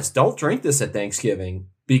be honest, don't drink this at Thanksgiving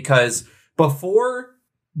because before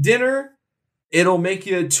dinner, it'll make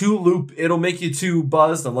you too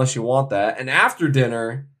buzzed unless you want that. And after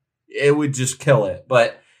dinner, it would just kill it.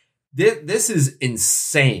 But this is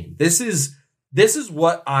insane. This is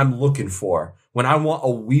what I'm looking for when I want a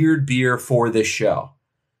weird beer for this show.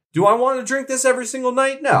 Do I want to drink this every single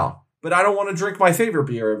night? No. But I don't want to drink my favorite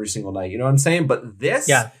beer every single night. You know what I'm saying? But this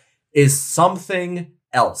is something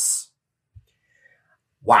else.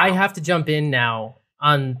 Wow. I have to jump in now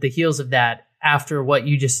on the heels of that after what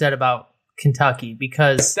you just said about Kentucky,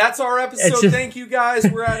 because that's our episode. Thank you guys.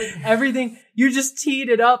 We're at it. Everything. You just teed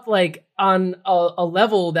it up like on a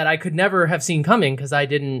level that I could never have seen coming because I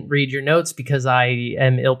didn't read your notes because I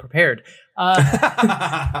am ill prepared. But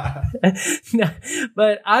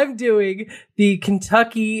I'm doing the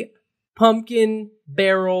Kentucky Pumpkin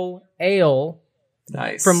Barrel Ale.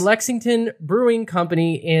 Nice. From Lexington Brewing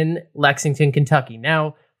Company in Lexington, Kentucky. Now,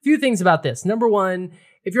 a few things about this. Number one,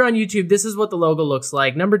 if you're on YouTube, this is what the logo looks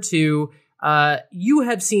like. Number two, you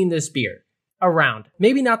have seen this beer around.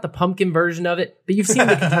 Maybe not the pumpkin version of it, but you've seen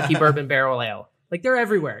the Kentucky Bourbon Barrel Ale. Like, they're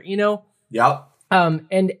everywhere, you know? Yep.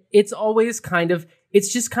 And it's always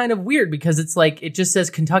it's just kind of weird because it's like, it just says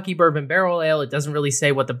Kentucky Bourbon Barrel Ale. It doesn't really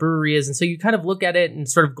say what the brewery is. And so you kind of look at it and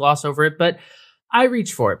sort of gloss over it. But I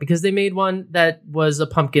reached for it because they made one that was a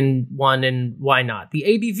pumpkin one, and why not? The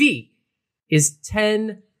ABV is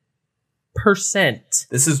 10%.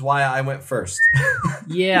 This is why I went first.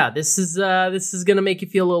 Yeah, this is gonna make you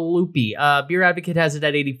feel a little loopy. Beer Advocate has it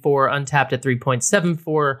at 84, Untapped at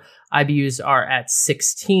 3.74, IBUs are at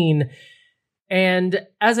 16. And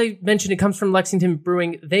as I mentioned, it comes from Lexington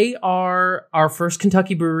Brewing. They are our first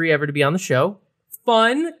Kentucky brewery ever to be on the show.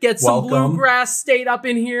 Fun, get some Welcome. Bluegrass State up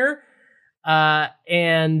in here.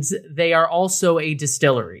 And they are also a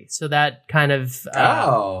distillery, so that kind of Look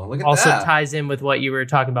at also that. ties in with what you were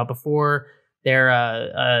talking about before. They're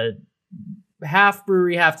a half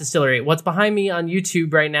brewery, half distillery. What's behind me on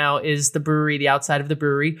YouTube right now is the brewery, the outside of the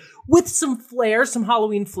brewery, with some flair, some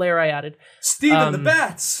Halloween flair I added. Steven the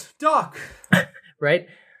Bats, Duck. Right?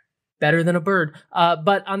 Better than a bird.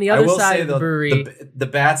 But on the other side of the brewery... The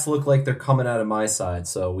bats look like they're coming out of my side,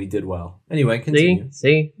 so we did well. Anyway, continue.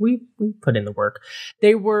 See, we put in the work.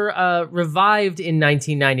 They were revived in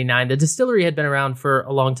 1999. The distillery had been around for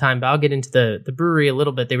a long time, but I'll get into the brewery a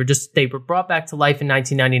little bit. They were brought back to life in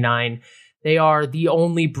 1999. They are the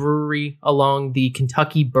only brewery along the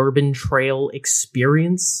Kentucky Bourbon Trail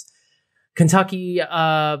experience. Kentucky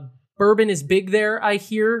bourbon is big there, I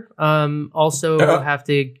hear. Also have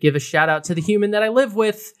to give a shout out to the human that I live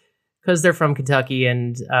with because they're from Kentucky,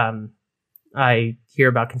 and I hear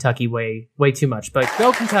about Kentucky way too much. But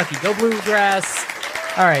go Kentucky, go Bluegrass.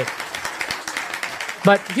 All right.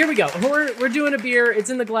 But here we go. We're doing a beer. It's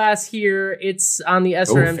in the glass here. It's on the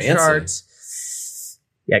SRM fancy. chart.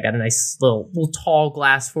 Yeah, I got a nice little tall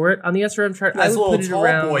glass for it. On the SRM chart, Nice I would little put it tall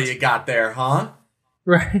around... boy you got there, huh?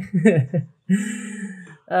 Right.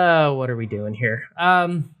 What are we doing here?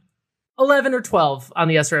 11 or 12 on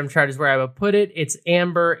the SRM chart is where I would put it. It's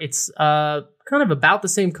amber. It's kind of about the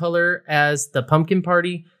same color as the Pumpkin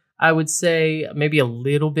Party. I would say maybe a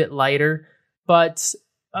little bit lighter. But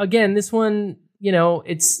again, this one,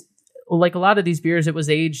 it's like a lot of these beers, it was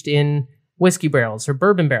aged in whiskey barrels or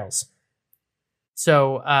bourbon barrels.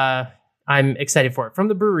 So I'm excited for it. From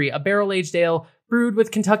the brewery, a barrel-aged ale brewed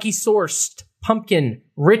with Kentucky-sourced pumpkin,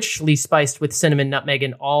 richly spiced with cinnamon, nutmeg,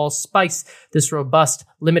 and allspice. This robust,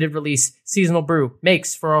 limited-release seasonal brew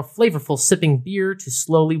makes for a flavorful sipping beer to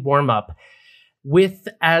slowly warm up with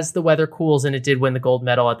as the weather cools, and it did win the gold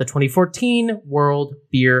medal at the 2014 World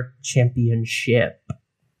Beer Championship.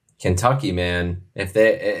 Kentucky, man. If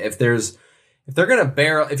you're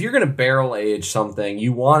gonna barrel age something,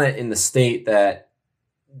 you want it in the state that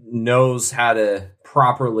knows how to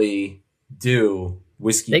properly do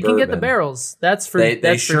whiskey. They bourbon. can get the barrels. That's for They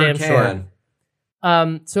that's sure for damn can.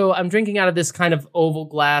 sure. So I'm drinking out of this kind of oval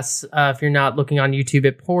glass. If you're not looking on YouTube,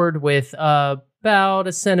 it poured with about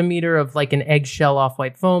a centimeter of like an eggshell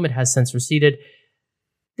off-white foam. It has since receded.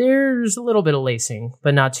 There's a little bit of lacing,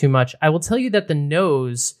 but not too much. I will tell you that the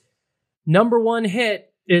nose, number one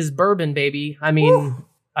hit is bourbon, baby. I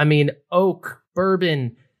mean, oak,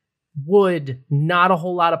 bourbon, wood, not a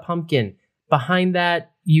whole lot of pumpkin. Behind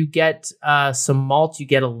that, you get some malt. You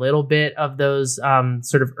get a little bit of those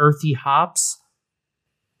sort of earthy hops.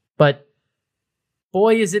 But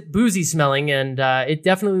boy, is it boozy smelling, and it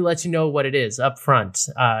definitely lets you know what it is up front.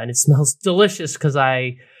 And it smells delicious because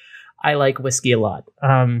I like whiskey a lot.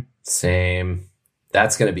 Same.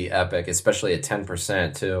 That's going to be epic, especially at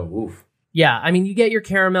 10% too. Oof. Yeah, I mean, you get your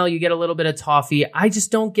caramel, you get a little bit of toffee. I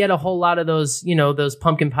just don't get a whole lot of those, those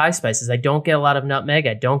pumpkin pie spices. I don't get a lot of nutmeg.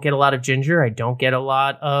 I don't get a lot of ginger. I don't get a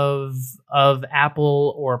lot of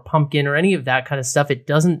apple or pumpkin or any of that kind of stuff. It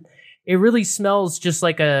really smells just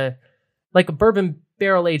like a bourbon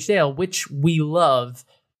barrel-aged ale, which we love.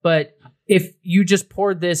 But if you just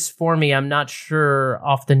poured this for me, I'm not sure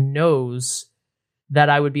off the nose that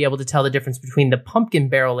I would be able to tell the difference between the pumpkin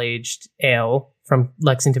barrel-aged ale from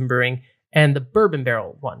Lexington Brewing and the bourbon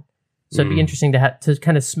barrel one. So it'd be interesting to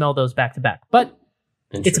kind of smell those back to back. But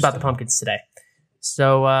it's about the pumpkins today.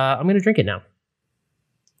 So I'm going to drink it now.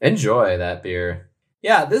 Enjoy that beer.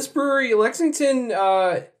 Yeah, this brewery, Lexington,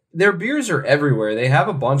 their beers are everywhere. They have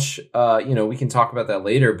a bunch, we can talk about that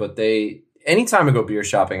later, but anytime I go beer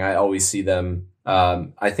shopping, I always see them.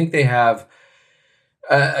 I think they have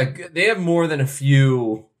more than a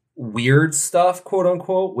few weird stuff, quote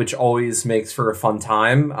unquote, which always makes for a fun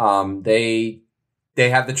time. They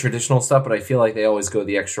have the traditional stuff, but I feel like they always go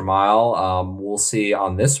the extra mile. We'll see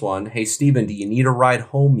on this one. Hey, Steven, do you need a ride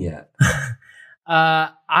home yet?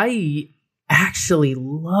 I actually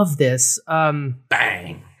love this.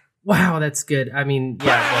 Bang. Wow, that's good. I mean,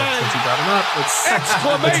 yeah, well, since you brought him up,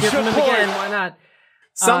 let's hear from him again. Why not?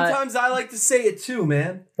 Sometimes I like to say it too,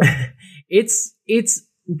 man.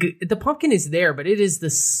 The pumpkin is there, but it is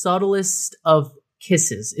the subtlest of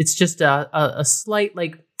kisses. It's just a slight,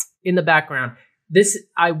 like, in the background.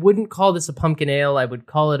 I wouldn't call this a pumpkin ale. I would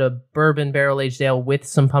call it a bourbon barrel-aged ale with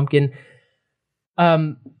some pumpkin.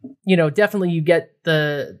 Definitely you get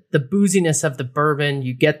the booziness of the bourbon,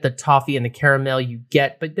 you get the toffee and the caramel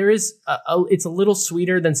but there is it's a little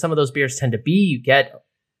sweeter than some of those beers tend to be. You get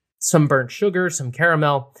some burnt sugar, some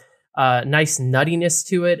caramel, nice nuttiness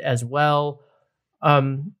to it as well.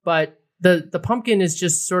 But the pumpkin is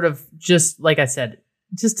just like I said,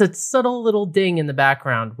 just a subtle little ding in the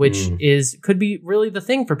background, which could be really the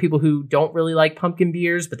thing for people who don't really like pumpkin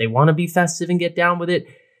beers, but they want to be festive and get down with it.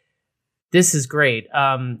 This is great.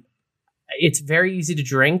 It's very easy to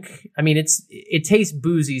drink. I mean, it tastes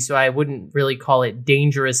boozy, so I wouldn't really call it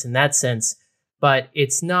dangerous in that sense, but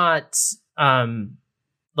it's not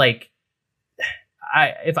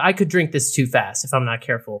if I could drink this too fast if I'm not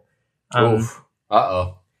careful.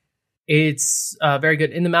 It's very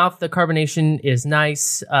good. In the mouth, the carbonation is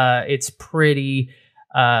nice. It's pretty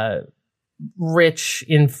rich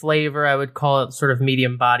in flavor. I would call it sort of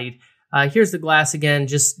medium bodied. Here's the glass again,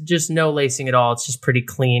 just no lacing at all. It's just pretty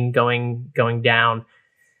clean going down.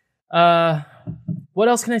 What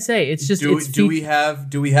else can I say? It's just do we have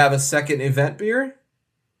a second event beer?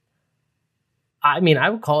 I mean, I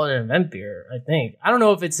would call it an event beer, I think. I don't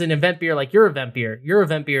know if it's an event beer like your event beer. Your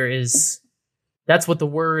event beer that's what the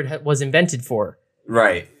word was invented for.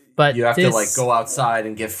 Right. But you have to go outside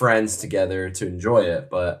and get friends together to enjoy it.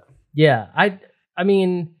 But yeah, I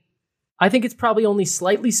mean, I think it's probably only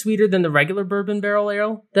slightly sweeter than the regular bourbon barrel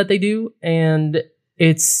ale that they do. And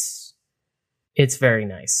it's very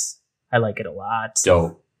nice. I like it a lot.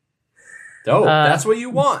 Dope. That's what you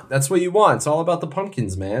want. It's all about the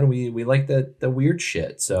pumpkins, man. We like the weird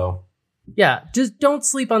shit. So yeah, just don't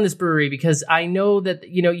sleep on this brewery, because I know that,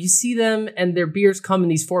 you see them and their beers come in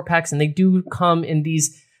these 4-packs, and they do come in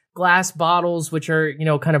these glass bottles, which are,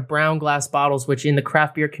 kind of brown glass bottles, which in the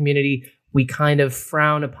craft beer community, we kind of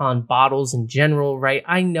frown upon bottles in general, right?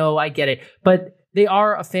 I know, I get it, but they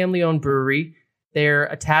are a family-owned brewery. They're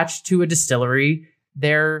attached to a distillery.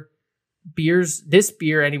 This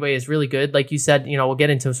beer anyway is really good. Like you said, we'll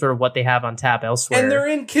get into sort of what they have on tap elsewhere. And they're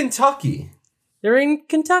in Kentucky. They're in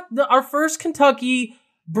Kentucky, our first Kentucky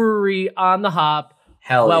brewery on the hop.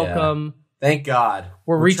 Hell welcome. Yeah. Thank God.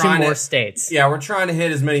 We're reaching more states. Yeah, we're trying to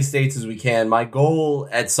hit as many states as we can. My goal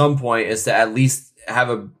at some point is to at least have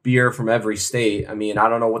a beer from every state. I mean, I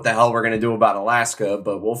don't know what the hell we're going to do about Alaska,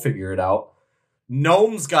 but we'll figure it out.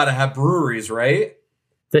 Nome's got to have breweries, right?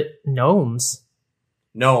 The Gnomes?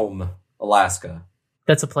 Nome, Alaska.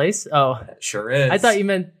 That's a place? Oh. It sure is. I thought you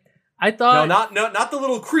meant... No, not the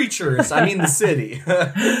little creatures. I mean the city.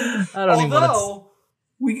 Although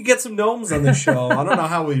we could get some gnomes on this show. I don't know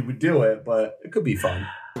how we would do it, but it could be fun.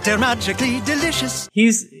 They're magically delicious.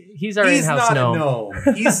 He's our in-house gnome.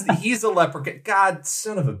 He's not a gnome. He's a leprechaun. God,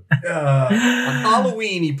 son of a... on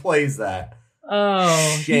Halloween, he plays that.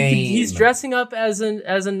 Oh, shame. He's dressing up as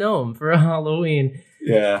a gnome for Halloween.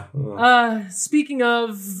 Yeah. Speaking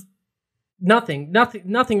of... Nothing related to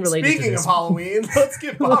this. Speaking of Halloween, let's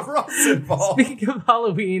get Bob Ross involved. Speaking of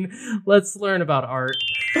Halloween, let's learn about art.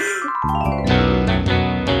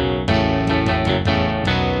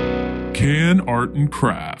 Can Art and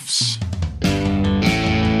Crafts.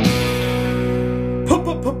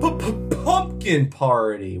 Pumpkin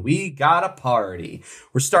party. We got a party.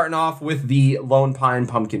 We're starting off with the Lone Pine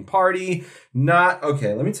Pumpkin Party.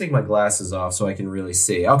 Okay, let me take my glasses off so I can really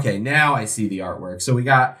see. Okay, now I see the artwork. So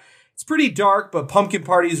it's pretty dark, but Pumpkin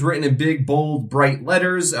Party is written in big, bold, bright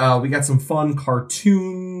letters. We got some fun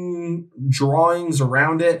cartoon drawings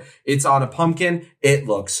around it. It's on a pumpkin. It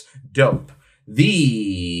looks dope.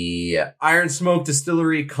 The Iron Smoke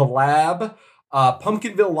Distillery collab,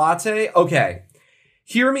 Pumpkinville Latte. Okay,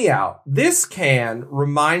 hear me out. This can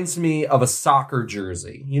reminds me of a soccer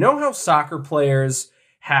jersey. You know how soccer players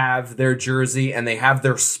have their jersey and they have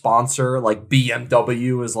their sponsor, like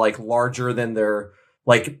BMW is like larger than their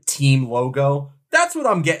like team logo? That's what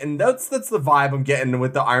I'm getting. That's the vibe I'm getting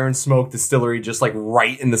with the Iron Smoke Distillery, just like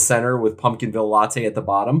right in the center with Pumpkinville Latte at the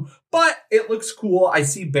bottom. But it looks cool. I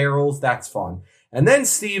see barrels. That's fun. And then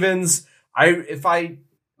Stevens,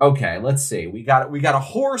 okay, let's see. We got a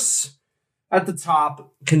horse at the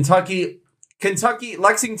top. Kentucky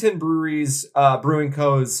Lexington Breweries, Brewing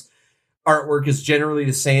Co.'s artwork is generally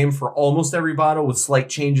the same for almost every bottle, with slight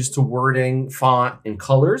changes to wording, font, and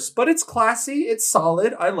colors. But it's classy. It's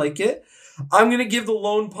solid. I like it. I'm going to give the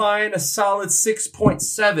Lone Pine a solid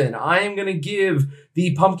 6.7. I am going to give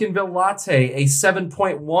the Pumpkinville Latte a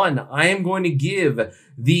 7.1. I am going to give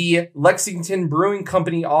the Lexington Brewing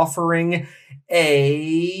Company offering a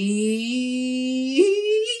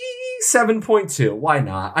 7.2. Why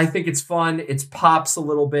not? I think it's fun. It pops a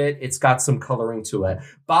little bit. It's got some coloring to it.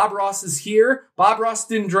 Bob Ross is here. Bob Ross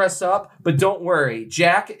didn't dress up, but don't worry.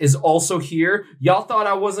 Jack is also here. Y'all thought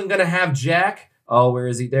I wasn't going to have Jack. Oh, where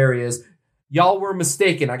is he? There he is. Y'all were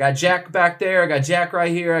mistaken. I got Jack back there. I got Jack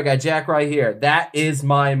right here. I got Jack right here. That is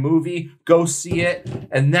my movie. Go see it.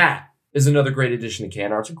 And that is another great edition of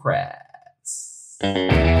Can Arts and Crafts.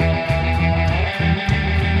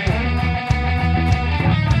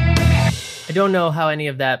 I don't know how any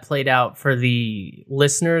of that played out for the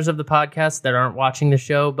listeners of the podcast that aren't watching the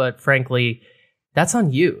show, but frankly, that's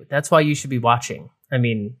on you. That's why you should be watching. I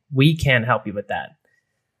mean, we can't help you with that.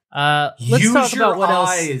 Let's talk about what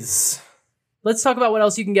else. Let's talk about what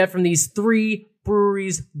else you can get from these three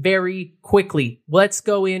breweries very quickly. Let's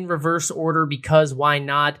go in reverse order because why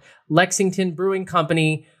not? Lexington Brewing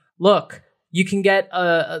Company. Look, you can get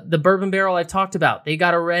the bourbon barrel I've talked about. They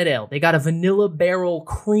got a red ale. They got a vanilla barrel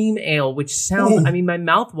cream ale, which sounds, I mean, my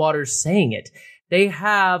mouth waters saying it. They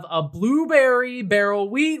have a blueberry barrel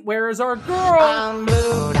wheat. Where is our girl? I'm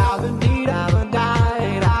blue,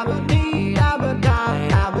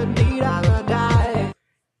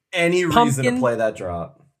 any reason to play that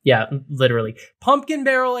drop. Yeah, literally. Pumpkin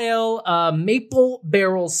barrel ale, maple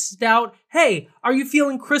barrel stout. Hey, are you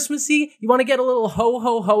feeling Christmassy? You want to get a little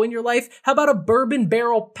ho-ho-ho in your life? How about a bourbon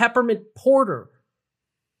barrel peppermint porter?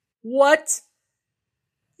 What?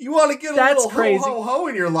 You want to get a little ho-ho-ho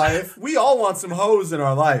in your life? We all want some hoes in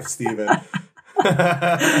our life, Steven. They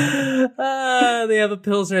have a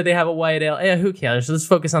Pilsner. They have a white ale. Yeah, who cares? Let's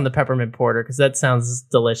focus on the peppermint porter because that sounds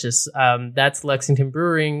delicious. That's Lexington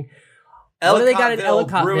Brewing. What do they got at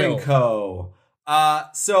Ellicottville Brewing Co.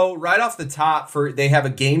 So right off the top, they have a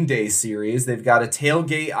game day series. They've got a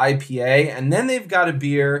tailgate IPA, and then they've got a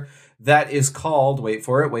beer that is called, wait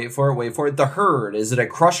for it, The Herd. Is it a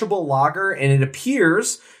crushable lager? And it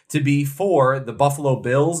appears to be for the Buffalo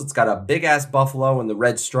Bills. It's got a big-ass buffalo and the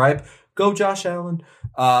red stripe. Go Josh Allen.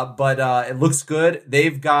 But it looks good.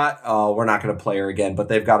 They've got, we're not going to play her again, but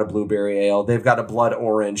they've got a blueberry ale. They've got a blood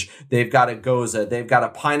orange. They've got a goza. They've got a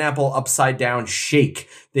pineapple upside down shake.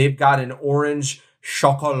 They've got an orange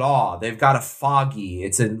chocolat. They've got a foggy.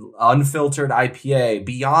 It's an unfiltered IPA.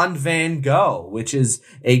 Beyond Van Gogh, which is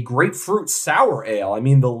a grapefruit sour ale. I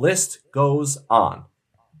mean, the list goes on.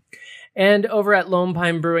 And over at Lone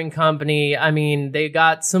Pine Brewing Company, I mean, they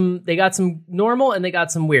got some normal and they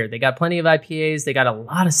got some weird. They got plenty of IPAs. They got a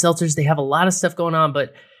lot of seltzers. They have a lot of stuff going on.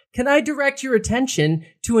 But can I direct your attention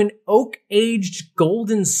to an oak-aged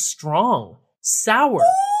Golden Strong sour,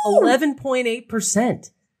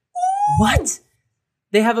 11.8%? What?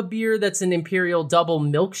 They have a beer that's an Imperial Double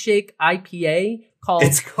Milkshake IPA called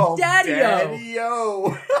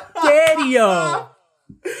Daddy-O. Daddy-O.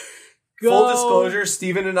 Full disclosure,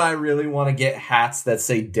 Steven and I really want to get hats that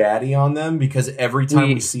say daddy on them because every time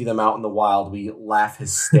we see them out in the wild, we laugh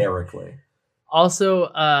hysterically.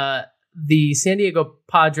 Also, the San Diego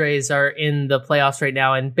Padres are in the playoffs right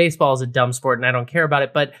now, and baseball is a dumb sport, and I don't care about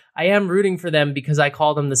it, but I am rooting for them because I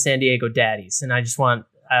call them the San Diego Daddies, and I just want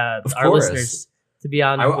our listeners to be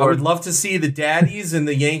on board. I would love to see the Daddies and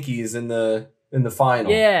the Yankees in the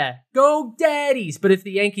final. Yeah, go Daddies. But if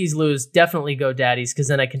the Yankees lose, definitely go Daddies, because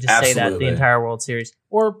then I can just say that the entire World Series.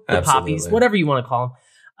 Or the Poppies, whatever you want to call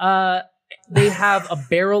them. They have a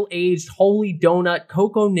barrel-aged Holy Donut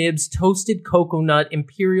Cocoa Nibs Toasted Coconut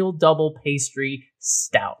Imperial Double Pastry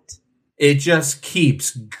Stout. It just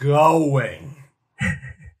keeps going.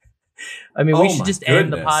 I mean, we should just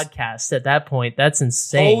end the podcast at that point. That's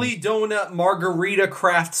insane. Holy Donut Margarita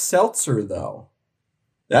Craft Seltzer, though.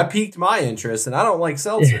 That piqued my interest, and I don't like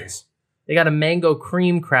seltzers. They got a mango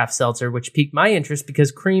cream craft seltzer, which piqued my interest because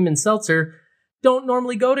cream and seltzer don't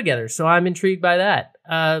normally go together. So I'm intrigued by that.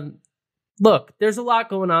 Look, there's a lot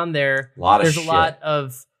going on there. There's a lot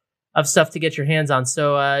of stuff to get your hands on.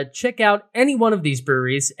 So check out any one of these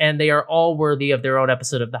breweries, and they are all worthy of their own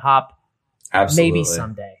episode of The Hop. Absolutely. Maybe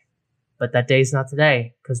someday. But that day's not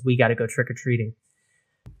today, because we got to go trick-or-treating.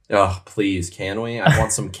 Oh, please, can we? I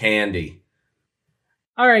want some candy.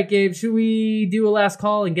 All right, Gabe, should we do a last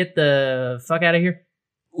call and get the fuck out of here?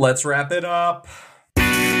 Let's wrap it up.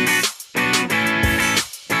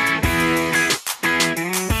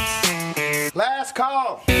 Last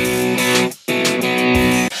call.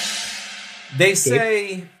 They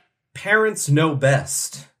say parents know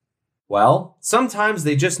best. Well, sometimes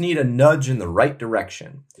they just need a nudge in the right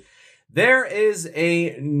direction. There is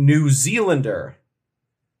a New Zealander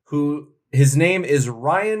who, his name is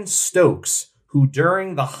Ryan Stokes, who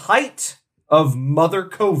during the height of Mother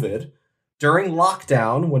COVID, during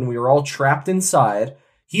lockdown, when we were all trapped inside,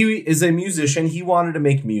 he is a musician. He wanted to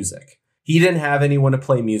make music. He didn't have anyone to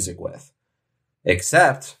play music with,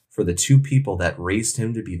 except for the two people that raised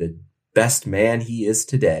him to be the best man he is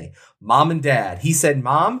today, Mom and Dad. He said,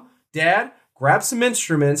 Mom, Dad, grab some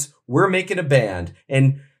instruments. We're making a band.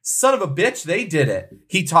 And son of a bitch, they did it.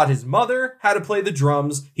 He taught his mother how to play the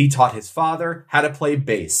drums. He taught his father how to play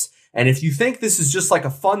bass. And if you think this is just like a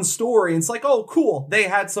fun story, it's like, oh, cool, they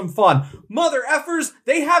had some fun. Mother effers,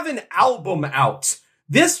 they have an album out.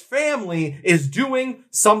 This family is doing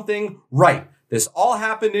something right. This all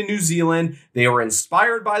happened in New Zealand. They were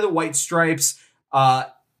inspired by the White Stripes. Ryan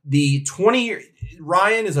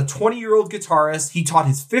is a 20-year-old guitarist. He taught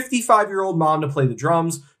his 55-year-old mom to play the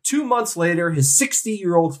drums. 2 months later, his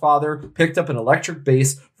 60-year-old father picked up an electric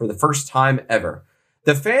bass for the first time ever.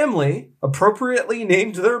 The family appropriately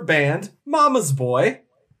named their band Mama's Boy,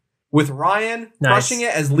 with Ryan crushing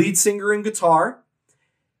it as lead singer and guitar.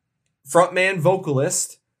 Frontman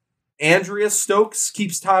vocalist Andrea Stokes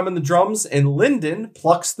keeps time on the drums, and Lyndon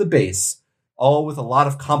plucks the bass, all with a lot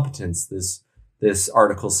of competence, this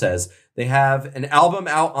article says. They have an album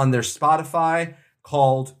out on their Spotify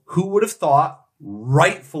called Who Would Have Thought?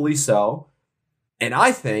 Rightfully so. And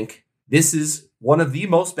I think this is one of the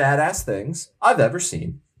most badass things I've ever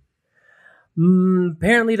seen.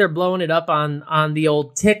 Apparently they're blowing it up on the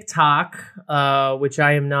old TikTok, which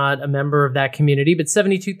I am not a member of that community, but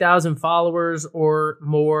 72,000 followers or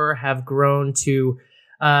more have grown to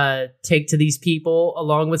take to these people,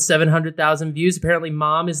 along with 700,000 views. Apparently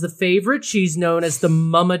Mom is the favorite. She's known as the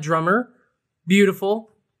Mama Drummer.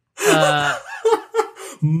 Beautiful.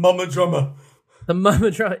 Mama Drummer. The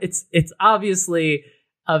Mama Drummer. It's obviously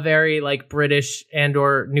a very like British and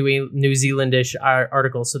or New Zealandish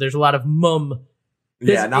article. So there's a lot of mum.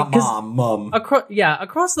 Yeah, not mom, mum.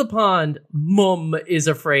 Across the pond, mum is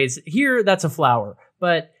a phrase. Here, that's a flower.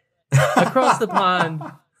 But across the pond,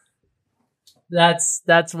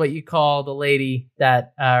 that's what you call the lady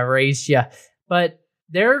that raised you. But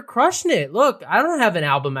they're crushing it. Look, I don't have an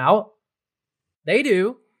album out. They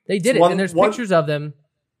do. They did it, and there's pictures of them.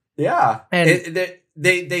 Yeah, and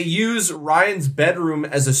they use Ryan's bedroom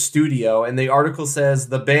as a studio, and the article says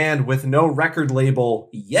the band with no record label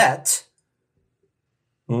yet.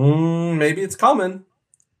 Maybe it's coming.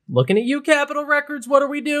 Looking at you, Capitol Records. What are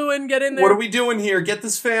we doing? Get in there. What are we doing here? Get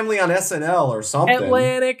this family on SNL or something.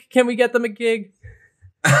 Atlantic. Can we get them a gig?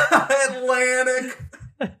 Atlantic.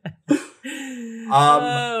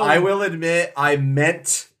 I will admit I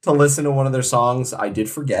meant to listen to one of their songs. I did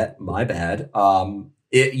forget. My bad.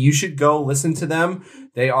 You should go listen to them.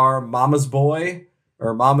 They are Mama's Boy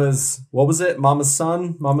or Mama's, what was it? Mama's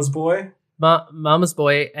Son? Mama's Boy? Mama's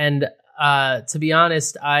Boy. And to be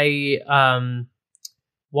honest, I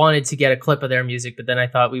wanted to get a clip of their music, but then I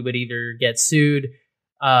thought we would either get sued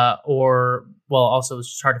or, well, also it was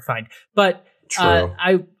just hard to find. But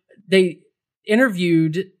they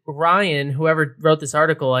interviewed Ryan, whoever wrote this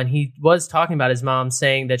article, and he was talking about his mom,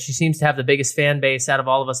 saying that she seems to have the biggest fan base out of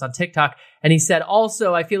all of us on TikTok. And he said,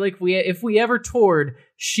 also, I feel like if we ever toured,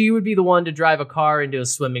 she would be the one to drive a car into a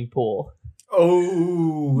swimming pool.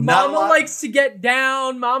 Oh, Mama likes to get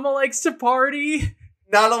down. Mama likes to party.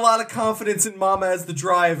 Not a lot of confidence in Mama as the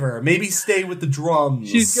driver. Maybe stay with the drums.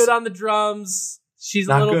 She's good on the drums. She's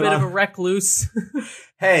a little bit of a recluse.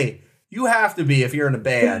 Hey, you have to be if you're in a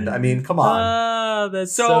band. I mean, come on. Ah,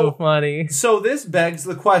 that's so funny. So this begs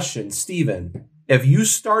the question, Steven, if you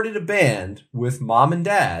started a band with Mom and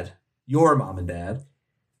Dad, your Mom and Dad,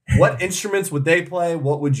 what instruments would they play?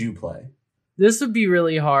 What would you play? This would be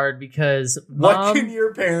really hard because what can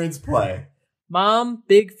your parents play? Mom,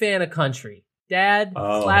 big fan of country. Dad,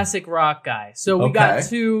 classic rock guy. So we got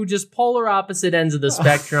two just polar opposite ends of the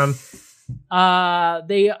spectrum.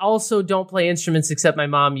 They also don't play instruments, except my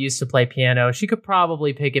mom used to play piano. She could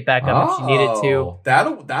probably pick it back up if she needed to.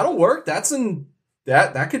 That'll work.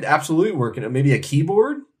 That could absolutely work. Maybe a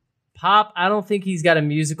keyboard. Pop, I don't think he's got a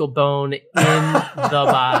musical bone in the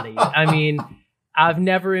body. I mean, I've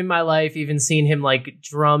never in my life even seen him like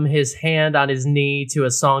drum his hand on his knee to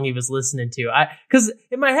a song he was listening to. Because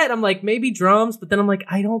in my head, I'm like, maybe drums, but then I'm like,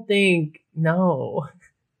 I don't think, no.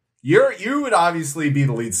 You would obviously be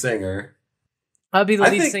the lead singer. I'd be the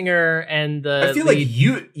lead singer and the I feel like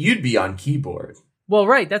you'd be on keyboard. Well,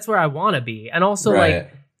 right. That's where I want to be. And also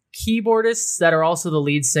like keyboardists that are also the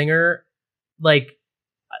lead singer, like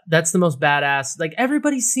that's the most badass. Like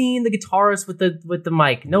everybody's seen the guitarist with the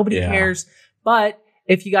mic. Nobody cares. But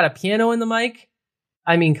if you got a piano in the mic,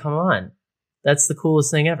 I mean, come on. That's the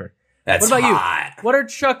coolest thing ever. That's what about hot. You? What are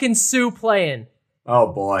Chuck and Sue playing?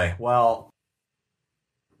 Oh boy. Well,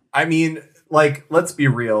 I mean, like, let's be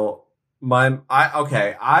real.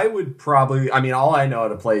 I would probably, I mean, all I know how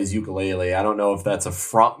to play is ukulele. I don't know if that's a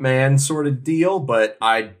frontman sort of deal, but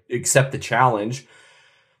I accept the challenge.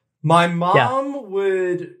 My mom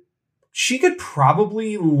she could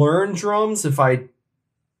probably learn drums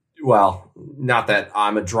well, not that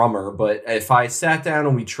I'm a drummer, but if I sat down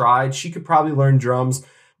and we tried, she could probably learn drums.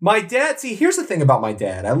 My dad, see, here's the thing about my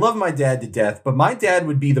dad. I love my dad to death, but my dad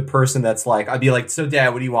would be the person that's like, I'd be like, so Dad,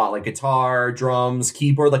 what do you want? Like guitar, drums,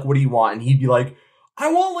 keyboard? Like, what do you want? And he'd be like,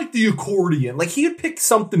 I want like the accordion. Like he'd pick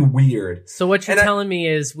something weird. So what you're telling me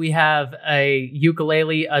is we have a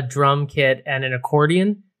ukulele, a drum kit, and an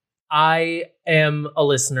accordion. I am a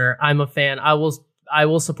listener. I'm a fan. I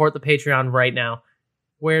will support the Patreon right now.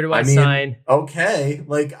 Where do I sign? Okay.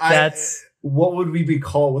 Like what would we be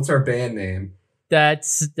called? What's our band name?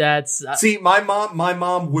 That's See, my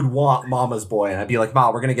mom would want Mama's Boy, and I'd be like,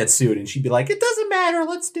 Mom, we're gonna get sued, and she'd be like, it doesn't matter,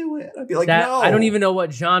 let's do it. I'd be like, no. I don't even know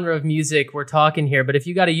what genre of music we're talking here, but if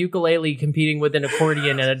you got a ukulele competing with an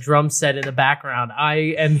accordion and a drum set in the background,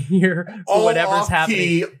 I am here for whatever's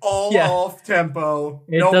happening. Off tempo.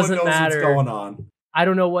 No one knows what's going on. I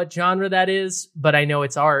don't know what genre that is, but I know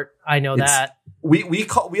it's art. I know that. We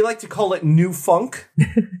like to call it new funk.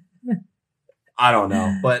 I don't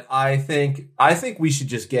know, but I think we should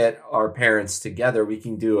just get our parents together. We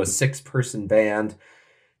can do a 6-person band.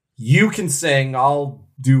 You can sing. I'll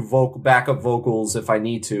do backup vocals if I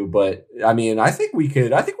need to. But I mean, I think we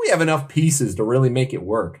have enough pieces to really make it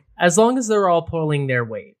work. As long as they're all pulling their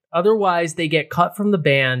weight. Otherwise, they get cut from the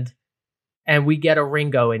band, and we get a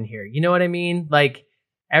Ringo in here. You know what I mean? Like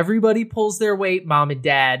everybody pulls their weight. Mom and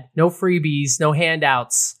Dad. No freebies. No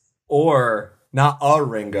handouts. Or not a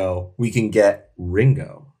Ringo. We can get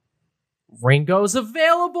Ringo. Ringo's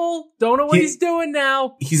available. Don't know what he's doing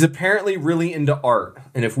now. He's apparently really into art.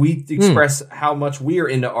 And if we express how much we are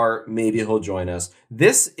into art, maybe he'll join us.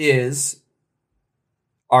 This is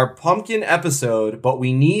our pumpkin episode, but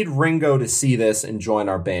we need Ringo to see this and join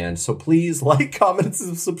our band. So please like, comment,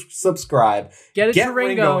 and subscribe. Get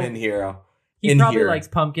Ringo in here. He probably likes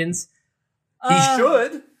pumpkins. He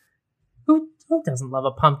should. Who doesn't love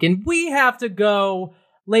a pumpkin? We have to go.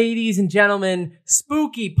 Ladies and gentlemen,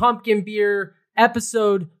 Spooky Pumpkin Beer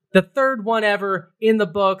episode, the 3rd one ever in the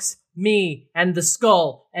books. Me and the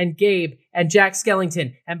Skull and Gabe and Jack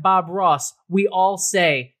Skellington and Bob Ross, we all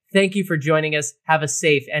say thank you for joining us. Have a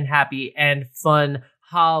safe and happy and fun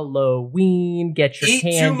Halloween. Get your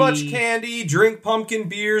candy. Eat too much candy. Drink pumpkin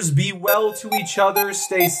beers. Be well to each other.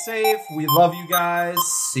 Stay safe. We love you guys.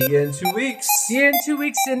 See you in 2 weeks. See you in 2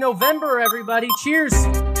 weeks in November, everybody. Cheers.